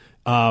team.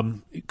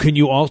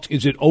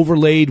 Is it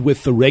overlaid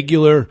with the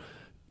regular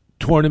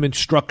tournament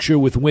structure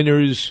with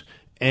winners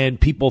and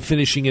people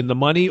finishing in the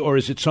money, or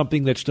is it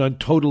something that's done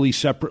totally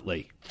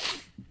separately?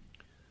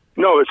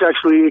 No, it's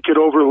actually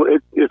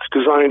it's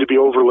designed to be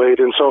overlaid,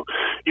 and so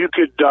you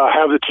could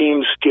have the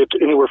teams get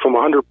anywhere from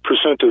 100%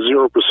 to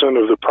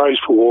 0% of the prize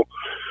pool,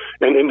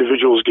 and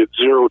individuals get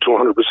 0 to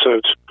 100%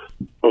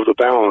 of the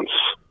balance.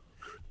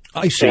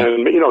 I see.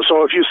 And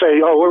so if you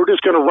say, "Oh, we're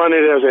just going to run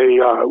it as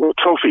a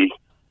trophy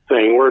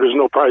thing, where there's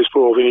no prize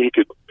pool," then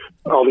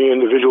all the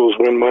individuals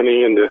win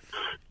money, and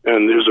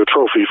there's a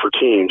trophy for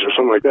teams or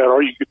something like that.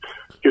 Or you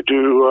could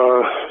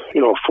do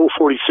full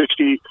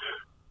 40-60.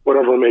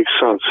 Whatever makes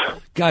sense.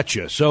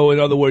 Gotcha. So, in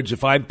other words,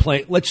 if I'm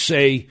playing, let's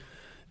say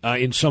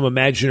in some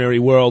imaginary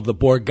world, the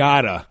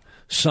Borgata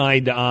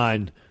signed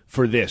on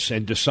for this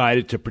and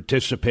decided to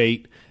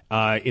participate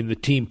in the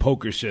Team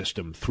Poker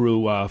system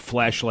through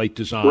Flashlight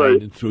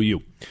Design and through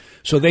you.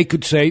 So they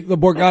could say, the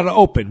Borgata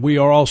Open, we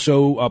are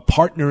also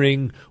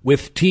partnering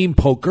with Team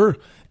Poker,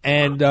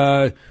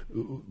 and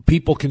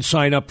people can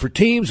sign up for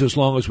teams as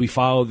long as we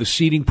follow the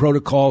seating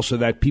protocol so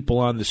that people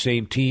on the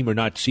same team are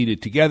not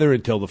seated together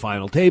until the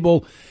final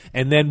table.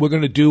 And then we're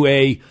going to do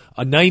a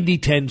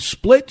 90-10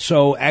 split.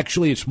 So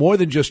actually it's more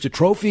than just a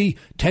trophy.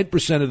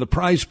 10% of the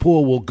prize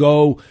pool will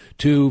go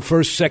to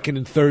first, second,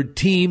 and third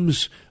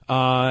teams,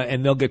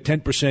 and they'll get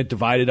 10%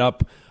 divided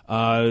up,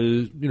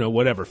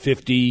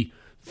 50,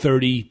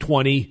 30,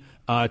 20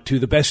 to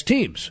the best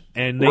teams.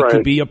 And they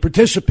could be a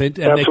participant.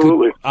 And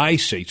Absolutely. I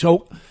see.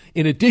 So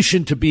in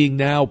addition to being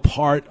now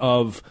part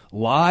of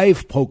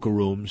live poker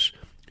rooms,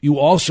 you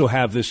also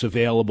have this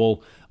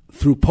available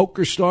through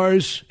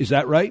PokerStars. Is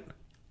that right?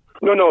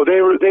 No,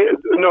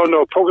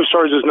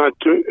 PokerStars is not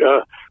doing.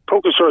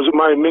 PokerStars.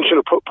 My mention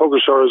of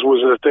PokerStars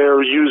was that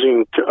they're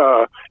using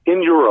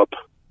in Europe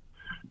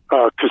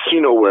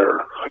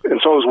Casinoware,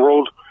 and so is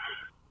World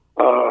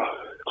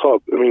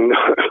Club.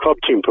 Club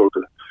Team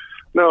Poker.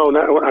 No,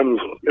 I'm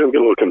getting a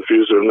little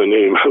confused on the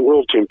name.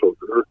 World Team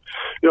Poker.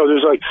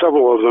 There's like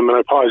several of them, and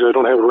I apologize, I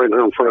don't have it right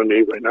here in front of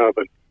me right now.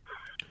 But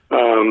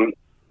and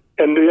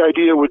the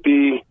idea would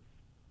be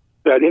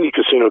that any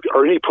casino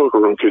or any poker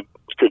room could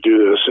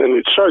do this, and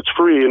it starts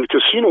free. And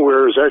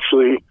Casinoware is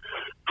actually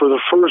for the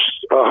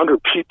first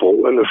 100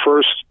 people, and the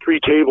first 3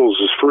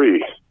 tables is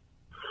free.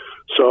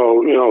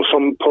 So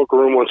some poker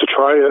room wants to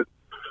try it,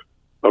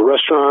 a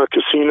restaurant, a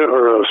casino,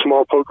 or a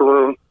small poker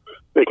room,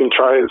 they can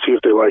try it and see if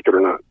they like it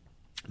or not.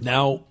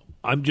 Now,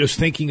 I'm just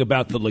thinking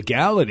about the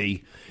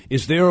legality.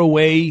 Is there a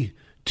way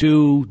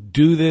to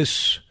do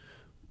this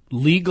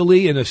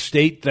legally in a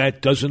state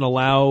that doesn't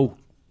allow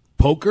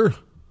poker?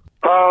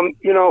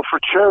 For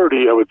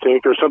charity, I would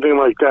think, or something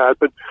like that.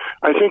 But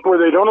I think where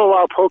they don't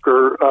allow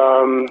poker,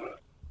 I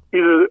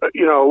do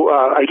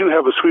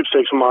have a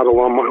sweepstakes model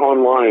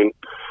online,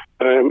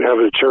 and I have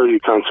a charity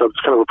concept.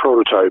 It's kind of a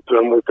prototype that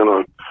I'm working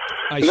on.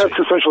 And that's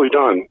essentially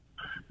done.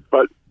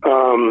 But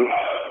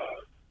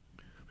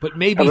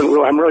maybe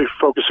I'm really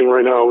focusing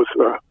right now with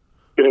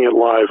getting it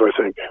live, I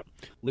think.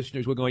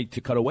 Listeners, we're going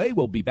to cut away.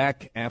 We'll be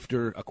back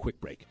after a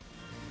quick break.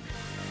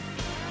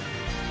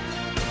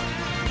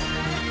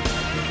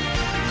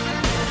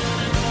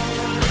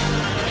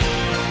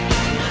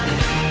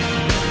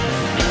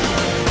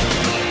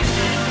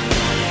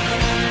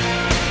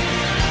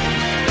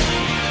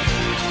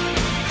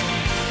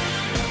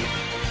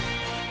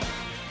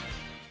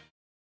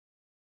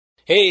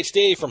 Hey, it's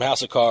Dave from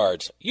House of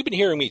Cards. You've been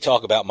hearing me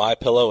talk about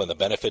MyPillow and the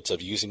benefits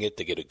of using it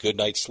to get a good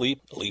night's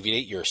sleep,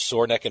 alleviate your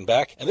sore neck and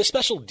back, and the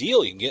special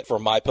deal you can get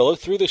from MyPillow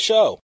through the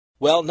show.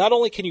 Well, not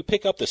only can you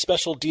pick up the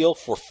special deal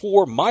for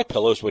 4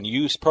 MyPillows when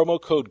you use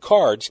promo code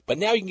CARDS, but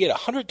now you can get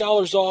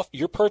 $100 off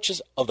your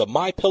purchase of the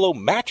MyPillow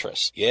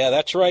mattress. Yeah,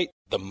 that's right,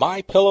 the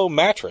MyPillow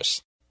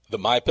mattress. The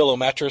MyPillow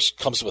mattress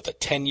comes with a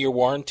 10-year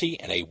warranty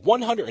and a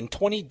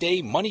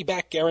 120-day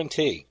money-back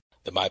guarantee.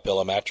 The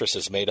MyPillow mattress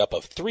is made up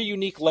of 3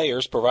 unique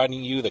layers,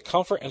 providing you the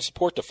comfort and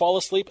support to fall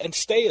asleep and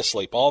stay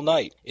asleep all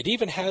night. It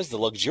even has the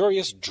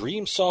luxurious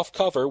Dream Soft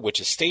cover, which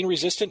is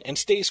stain-resistant and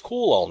stays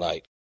cool all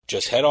night.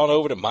 Just head on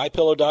over to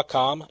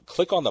MyPillow.com,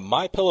 click on the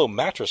MyPillow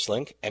mattress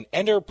link, and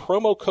enter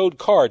promo code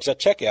CARDS at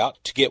checkout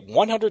to get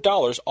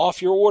 $100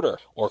 off your order.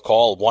 Or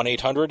call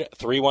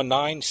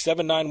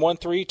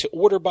 1-800-319-7913 to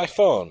order by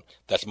phone.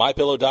 That's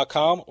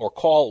MyPillow.com, or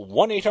call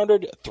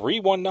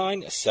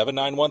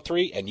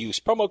 1-800-319-7913 and use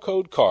promo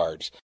code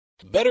CARDS.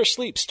 Better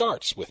sleep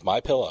starts with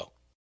MyPillow.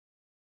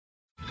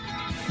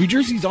 New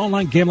Jersey's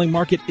online gambling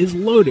market is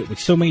loaded with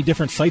so many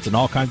different sites and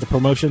all kinds of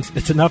promotions,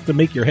 it's enough to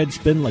make your head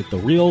spin like the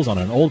reels on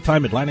an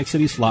old-time Atlantic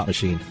City slot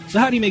machine. So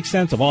how do you make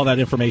sense of all that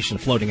information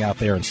floating out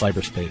there in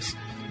cyberspace?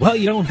 Well,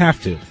 you don't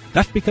have to.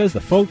 That's because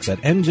the folks at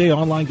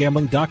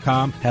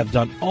NJOnlineGambling.com have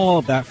done all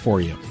of that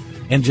for you.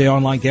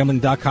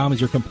 NJOnlineGambling.com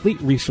is your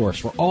complete resource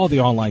for all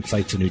the online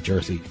sites in New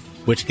Jersey.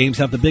 Which games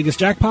have the biggest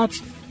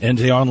jackpots?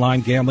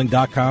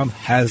 NJOnlineGambling.com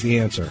has the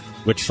answer.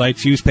 Which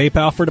sites use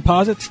PayPal for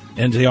deposits?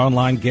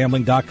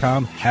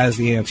 NJOnlineGambling.com has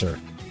the answer.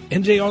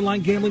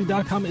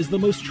 NJOnlineGambling.com is the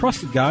most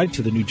trusted guide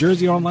to the New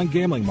Jersey online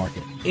gambling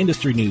market.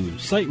 Industry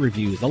news, site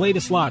reviews, the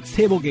latest slots,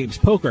 table games,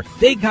 poker,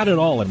 they got it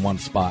all in one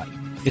spot.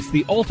 It's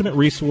the ultimate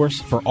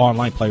resource for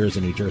online players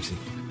in New Jersey.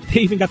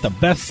 They even got the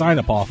best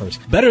sign-up offers,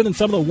 better than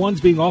some of the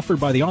ones being offered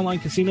by the online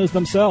casinos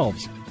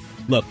themselves.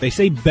 Look, they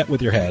say bet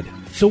with your head.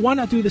 So why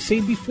not do the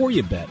same before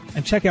you bet?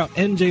 And check out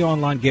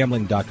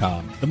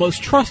NJOnlineGambling.com, the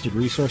most trusted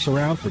resource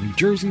around for New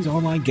Jersey's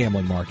online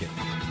gambling market.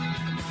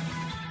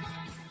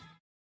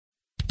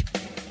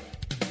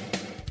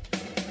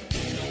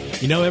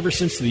 You know, ever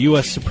since the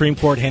U.S. Supreme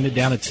Court handed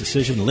down its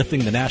decision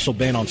lifting the national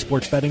ban on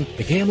sports betting,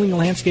 the gambling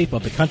landscape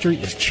of the country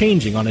is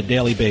changing on a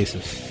daily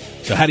basis.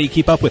 So how do you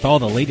keep up with all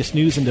the latest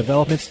news and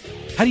developments?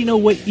 How do you know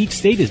what each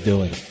state is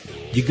doing?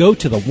 You go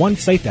to the one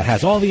site that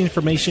has all the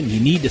information you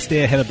need to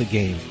stay ahead of the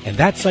game, and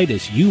that site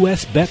is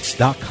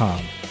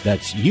usbets.com.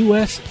 That's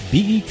usbets.com.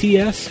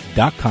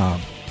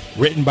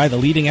 Written by the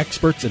leading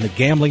experts in the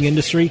gambling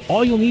industry,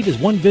 all you'll need is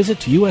one visit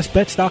to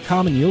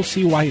usbets.com and you'll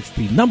see why it's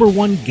the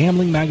 #1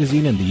 gambling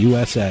magazine in the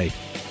USA.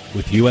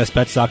 With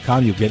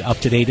USBets.com, you'll get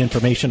up-to-date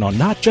information on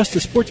not just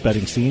the sports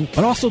betting scene,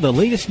 but also the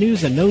latest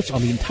news and notes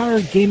on the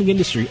entire gaming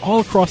industry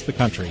all across the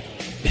country.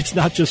 It's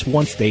not just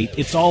one state,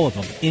 it's all of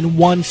them in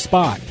one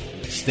spot.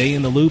 Stay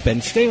in the loop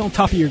and stay on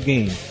top of your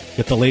game.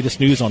 Get the latest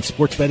news on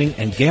sports betting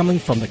and gambling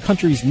from the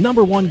country's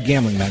 #1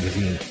 gambling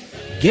magazine.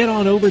 Get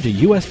on over to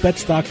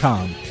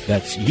USBets.com.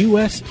 That's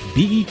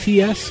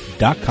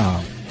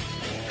USBETS.com.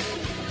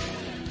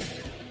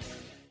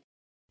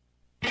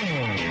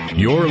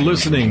 You're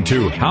listening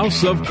to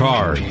House of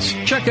Cards.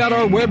 Check out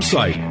our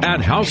website at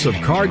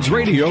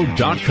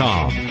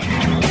houseofcardsradio.com.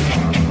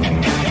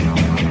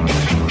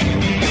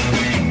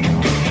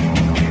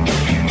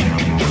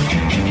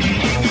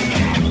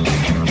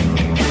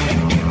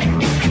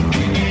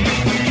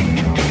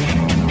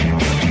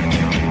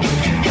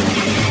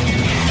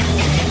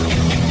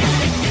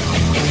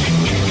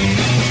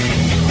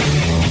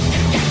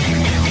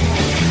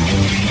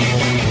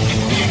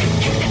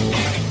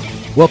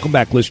 Welcome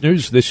back,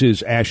 listeners. This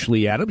is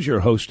Ashley Adams, your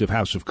host of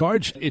House of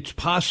Cards. It's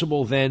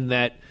possible then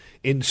that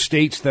in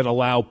states that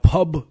allow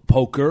pub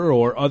poker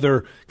or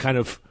other kind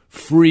of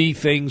free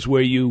things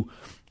where you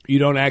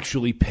don't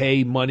actually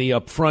pay money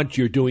up front,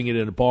 you're doing it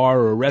in a bar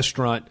or a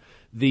restaurant,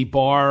 the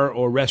bar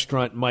or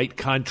restaurant might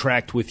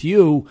contract with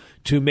you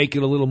to make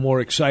it a little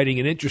more exciting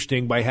and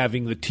interesting by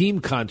having the team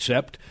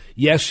concept.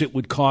 Yes, it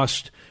would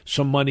cost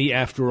some money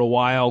after a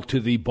while to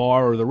the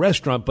bar or the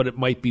restaurant, but it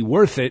might be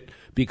worth it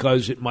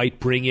because it might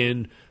bring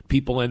in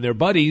people and their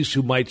buddies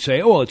who might say,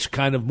 oh, it's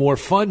kind of more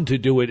fun to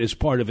do it as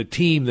part of a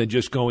team than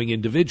just going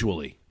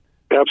individually.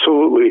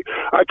 Absolutely.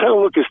 I kind of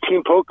look at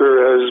team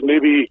poker as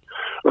maybe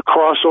a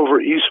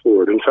crossover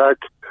esport. In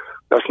fact,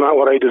 that's not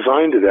what I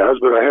designed it as,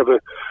 but I have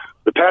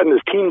the patent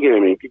is team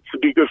gaming. It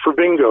could be good for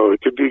bingo. It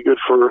could be good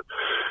for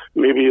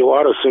maybe a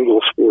lot of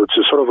single sports.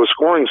 It's sort of a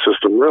scoring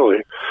system,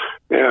 really.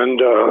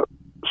 And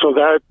so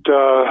that,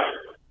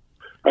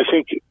 I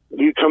think,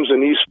 becomes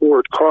an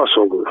esport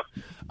crossover.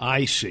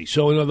 I see.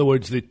 So, in other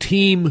words, the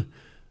teaming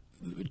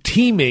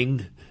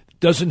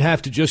doesn't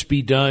have to just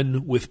be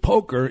done with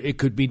poker. It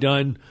could be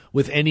done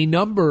with any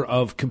number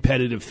of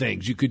competitive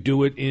things. You could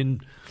do it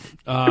in...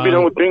 it could be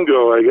done with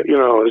bingo,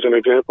 as an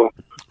example.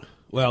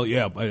 Well,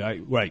 yeah,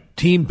 right.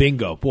 Team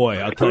bingo. Boy,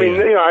 I'll tell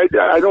you. I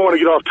don't want to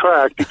get off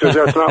track because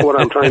that's not what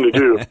I'm trying to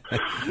do.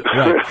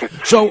 Right.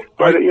 So,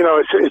 but,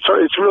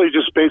 it's really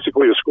just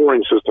basically a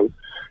scoring system.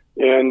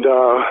 And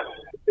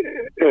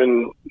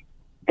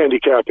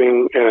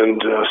handicapping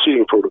and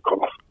seating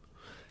protocol.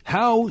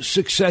 How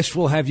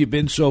successful have you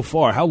been so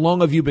far? How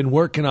long have you been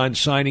working on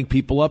signing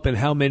people up, and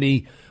how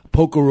many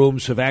poker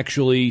rooms have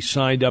actually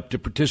signed up to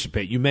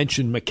participate? You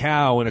mentioned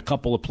Macau and a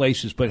couple of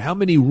places, but how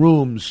many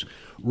rooms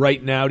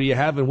right now do you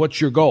have, and what's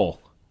your goal?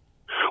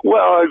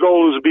 Well, our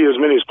goal is to be as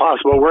many as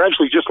possible. We're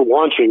actually just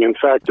launching. In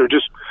fact, they're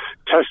just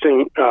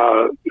testing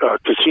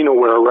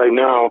Casinoware right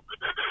now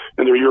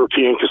in their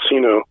European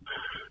casino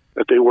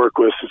that they work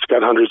with. It's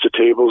got hundreds of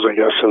tables, I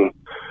guess,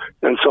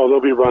 and so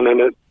they'll be running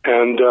it,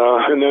 and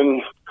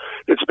then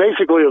it's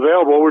basically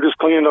available. We're just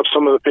cleaning up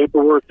some of the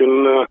paperwork,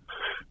 and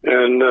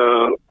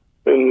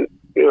you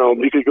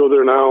could go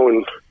there now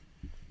and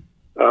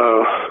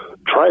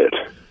try it.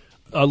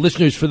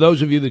 Listeners, for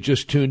those of you that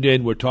just tuned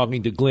in, we're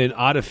talking to Glenn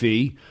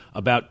Ottefee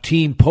about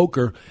team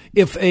poker.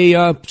 If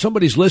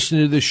somebody's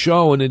listening to this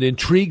show and it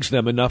intrigues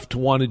them enough to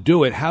want to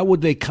do it, how would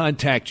they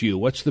contact you?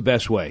 What's the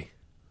best way?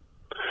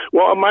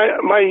 Well,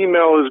 my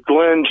email is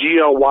Glenn,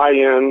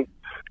 Glyn,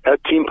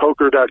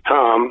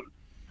 @teampoker.com.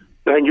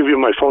 And I can give you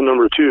my phone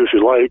number, too, if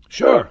you like.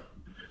 Sure.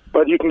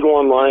 But you can go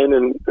online,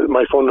 and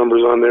my phone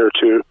number's on there,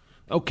 too.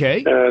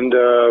 Okay. And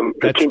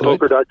at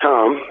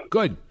teampoker.com.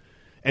 Good.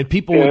 And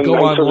people would go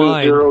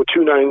online.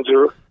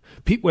 290.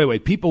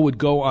 Wait. People would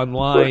go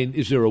online.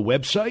 Is there a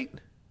website?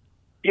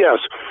 Yes.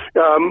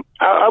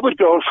 I would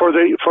go for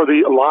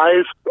the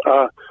live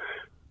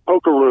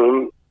poker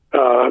room.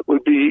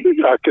 Would be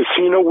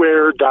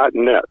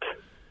casinoware.net.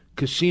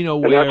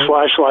 Casinoware. And that's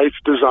Flashlight's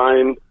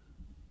design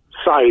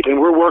site. And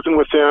we're working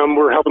with them.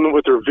 We're helping them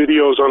with their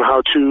videos on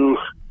how to...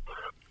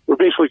 We're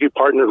basically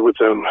partnered with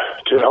them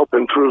to help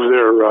improve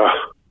their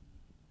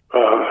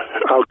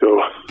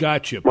outgo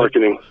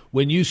marketing. But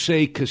when you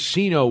say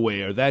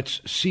Casinoware, that's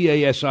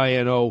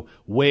CASINO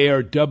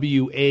Ware,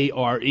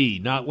 WARE,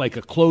 not like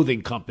a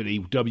clothing company,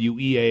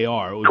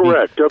 WEAR.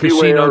 Correct.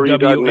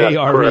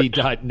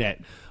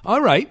 WARE.net. All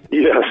right.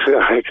 Yes,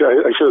 I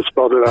should have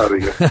spelled it out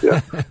again.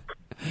 Yeah.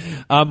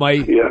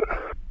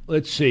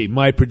 Let's see.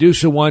 My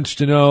producer wants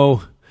to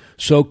know,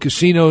 so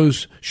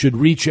casinos should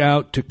reach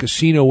out to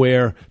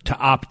Casinoware to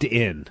opt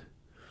in.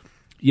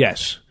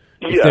 Yes.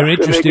 If they're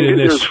interested in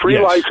this. There's free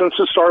license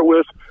to start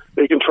with.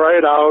 They can try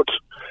it out,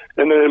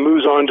 and then it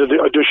moves on to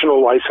the additional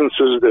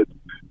licenses that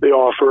they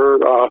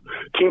offer.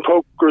 Team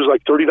poker is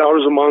like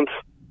 $30 a month.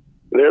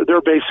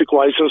 Their basic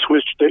license,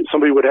 which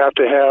somebody would have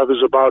to have,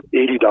 is about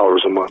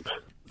 $80 a month.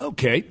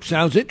 Okay,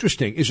 sounds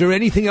interesting. Is there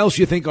anything else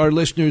you think our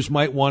listeners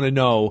might want to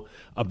know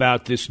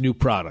about this new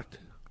product?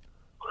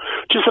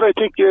 Just that I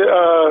think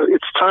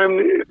its time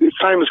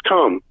has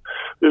come.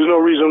 there's no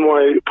reason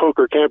why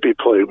poker can't be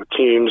played with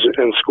teams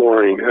and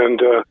scoring.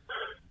 And,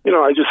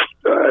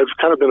 I've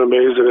kind of been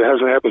amazed that it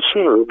hasn't happened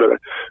sooner, but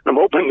I'm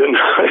hoping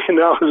that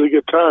now is a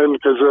good time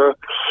because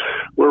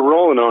we're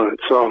rolling on it.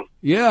 So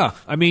yeah,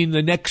 I mean,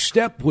 the next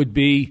step would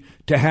be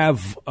to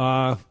have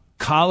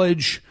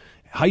college,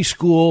 high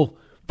school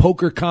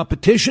poker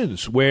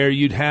competitions where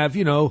you'd have,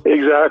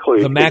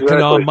 exactly the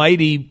Mackinac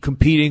Mighty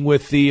competing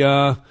with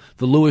the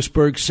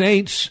Lewisburg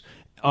Saints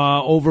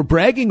over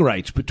bragging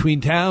rights between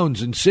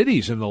towns and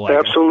cities and the like.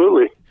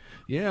 Absolutely.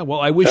 Yeah, well,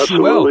 I wish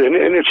you well. And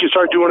if you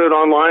start doing it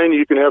online,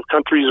 you can have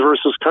countries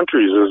versus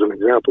countries as an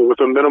example with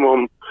a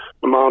minimum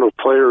amount of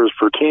players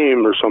per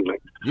team or something.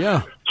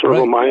 Yeah. Sort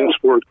of a mind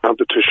sport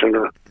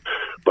competition.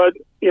 But,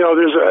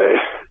 it's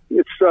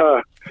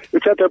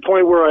at that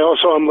point where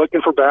I'm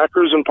looking for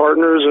backers and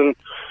partners and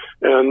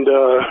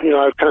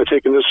I've kind of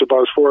taken this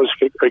about as far as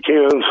I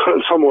can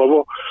on some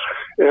level.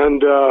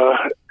 And,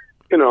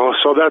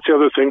 so that's the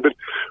other thing. But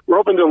we're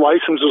hoping the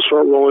licenses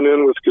start rolling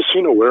in with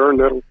Casinoware, and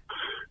that'll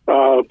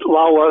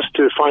allow us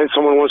to find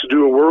someone who wants to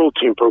do a World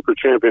Team Poker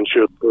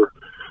Championship or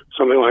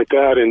something like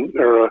that in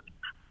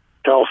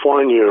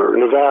California or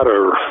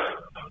Nevada.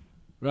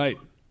 Right.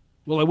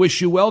 Well, I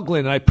wish you well,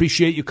 Glenn. I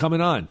appreciate you coming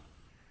on.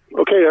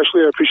 Okay,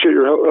 Ashley, I appreciate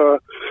your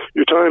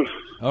time.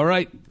 All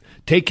right.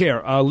 Take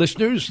care.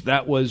 Listeners,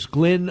 that was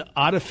Glenn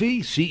Ottefey,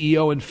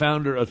 CEO and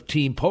founder of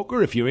Team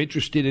Poker. If you're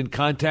interested in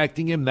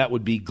contacting him, that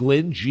would be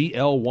Glyn,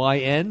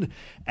 Glyn,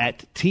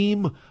 at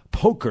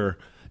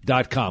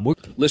teampoker.com.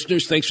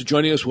 Listeners, thanks for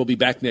joining us. We'll be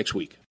back next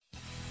week.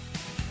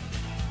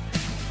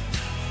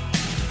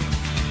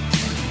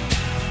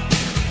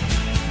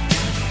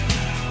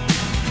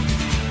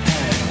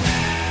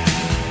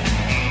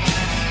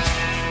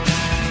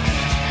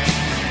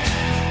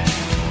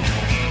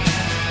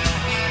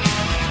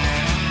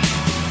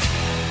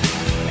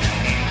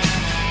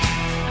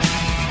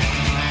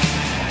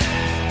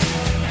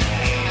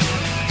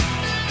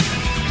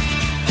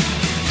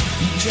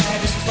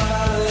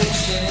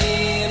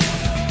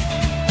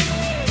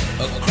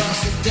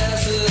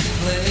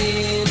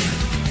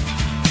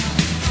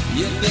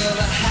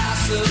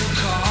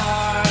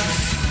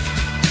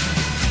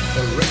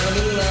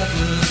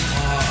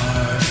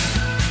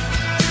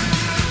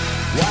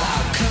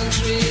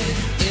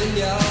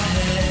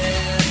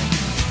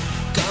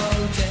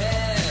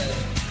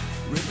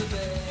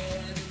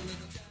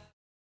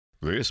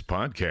 This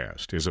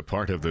podcast is a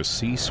part of the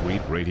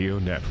C-Suite Radio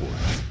Network.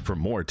 For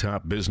more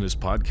top business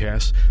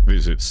podcasts,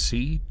 visit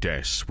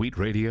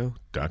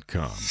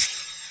c-suiteradio.com.